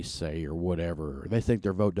their buddies say or whatever. They think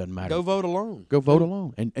their vote doesn't matter. Go vote alone. Go vote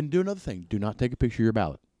alone. And do another thing. Do not take a picture of your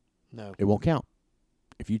ballot. No. It won't count.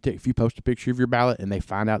 If you post a picture of your ballot and they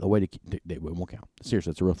find out the way it won't count.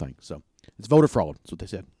 Seriously, it's a real thing. So it's voter fraud. That's what they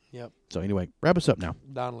said. Yep. So anyway, wrap us up now.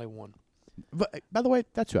 Donnelly won. By the way,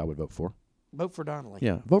 that's who I would vote for. Vote for Donnelly.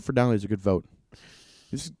 Yeah, vote for Donnelly is a good vote.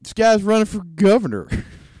 This guy's running for governor.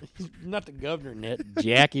 He's not the governor, Ned.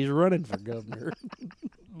 Jack, he's running for governor.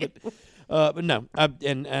 But no,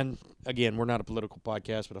 and again, we're not a political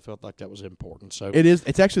podcast, but I felt like that was important. So it is.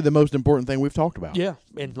 It's actually the most important thing we've talked about. Yeah,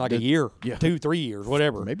 in like a year, 2, 3 years,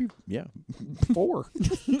 whatever. Maybe, yeah, 4.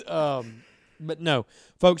 But no,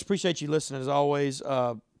 folks, appreciate you listening as always.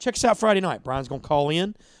 Check us out Friday night. Brian's gonna call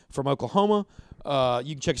in from Oklahoma.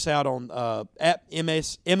 You can check us out on at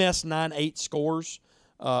MS98 Scores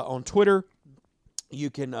on Twitter. You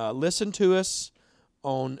can listen to us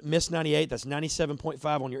on Miss 98. That's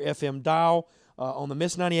 97.5 on your FM dial, on the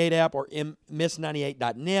Miss 98 app or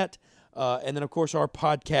miss98.net. And then, of course, our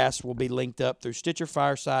podcast will be linked up through Stitcher,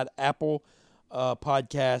 Fireside, Apple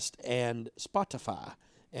Podcast, and Spotify.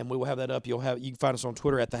 And we will have that up. You can find us on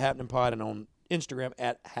Twitter at The Happening Pod and on Instagram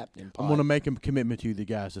at Happening Pod. I'm going to make a commitment to you, the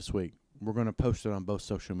guys, this week. We're going to post it on both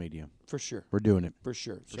social media. For sure. We're doing it. For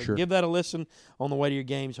sure. So give that a listen on the way to your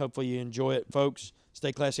games. Hopefully you enjoy it. Folks,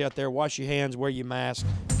 stay classy out there. Wash your hands. Wear your mask.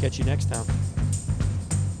 Catch you next time.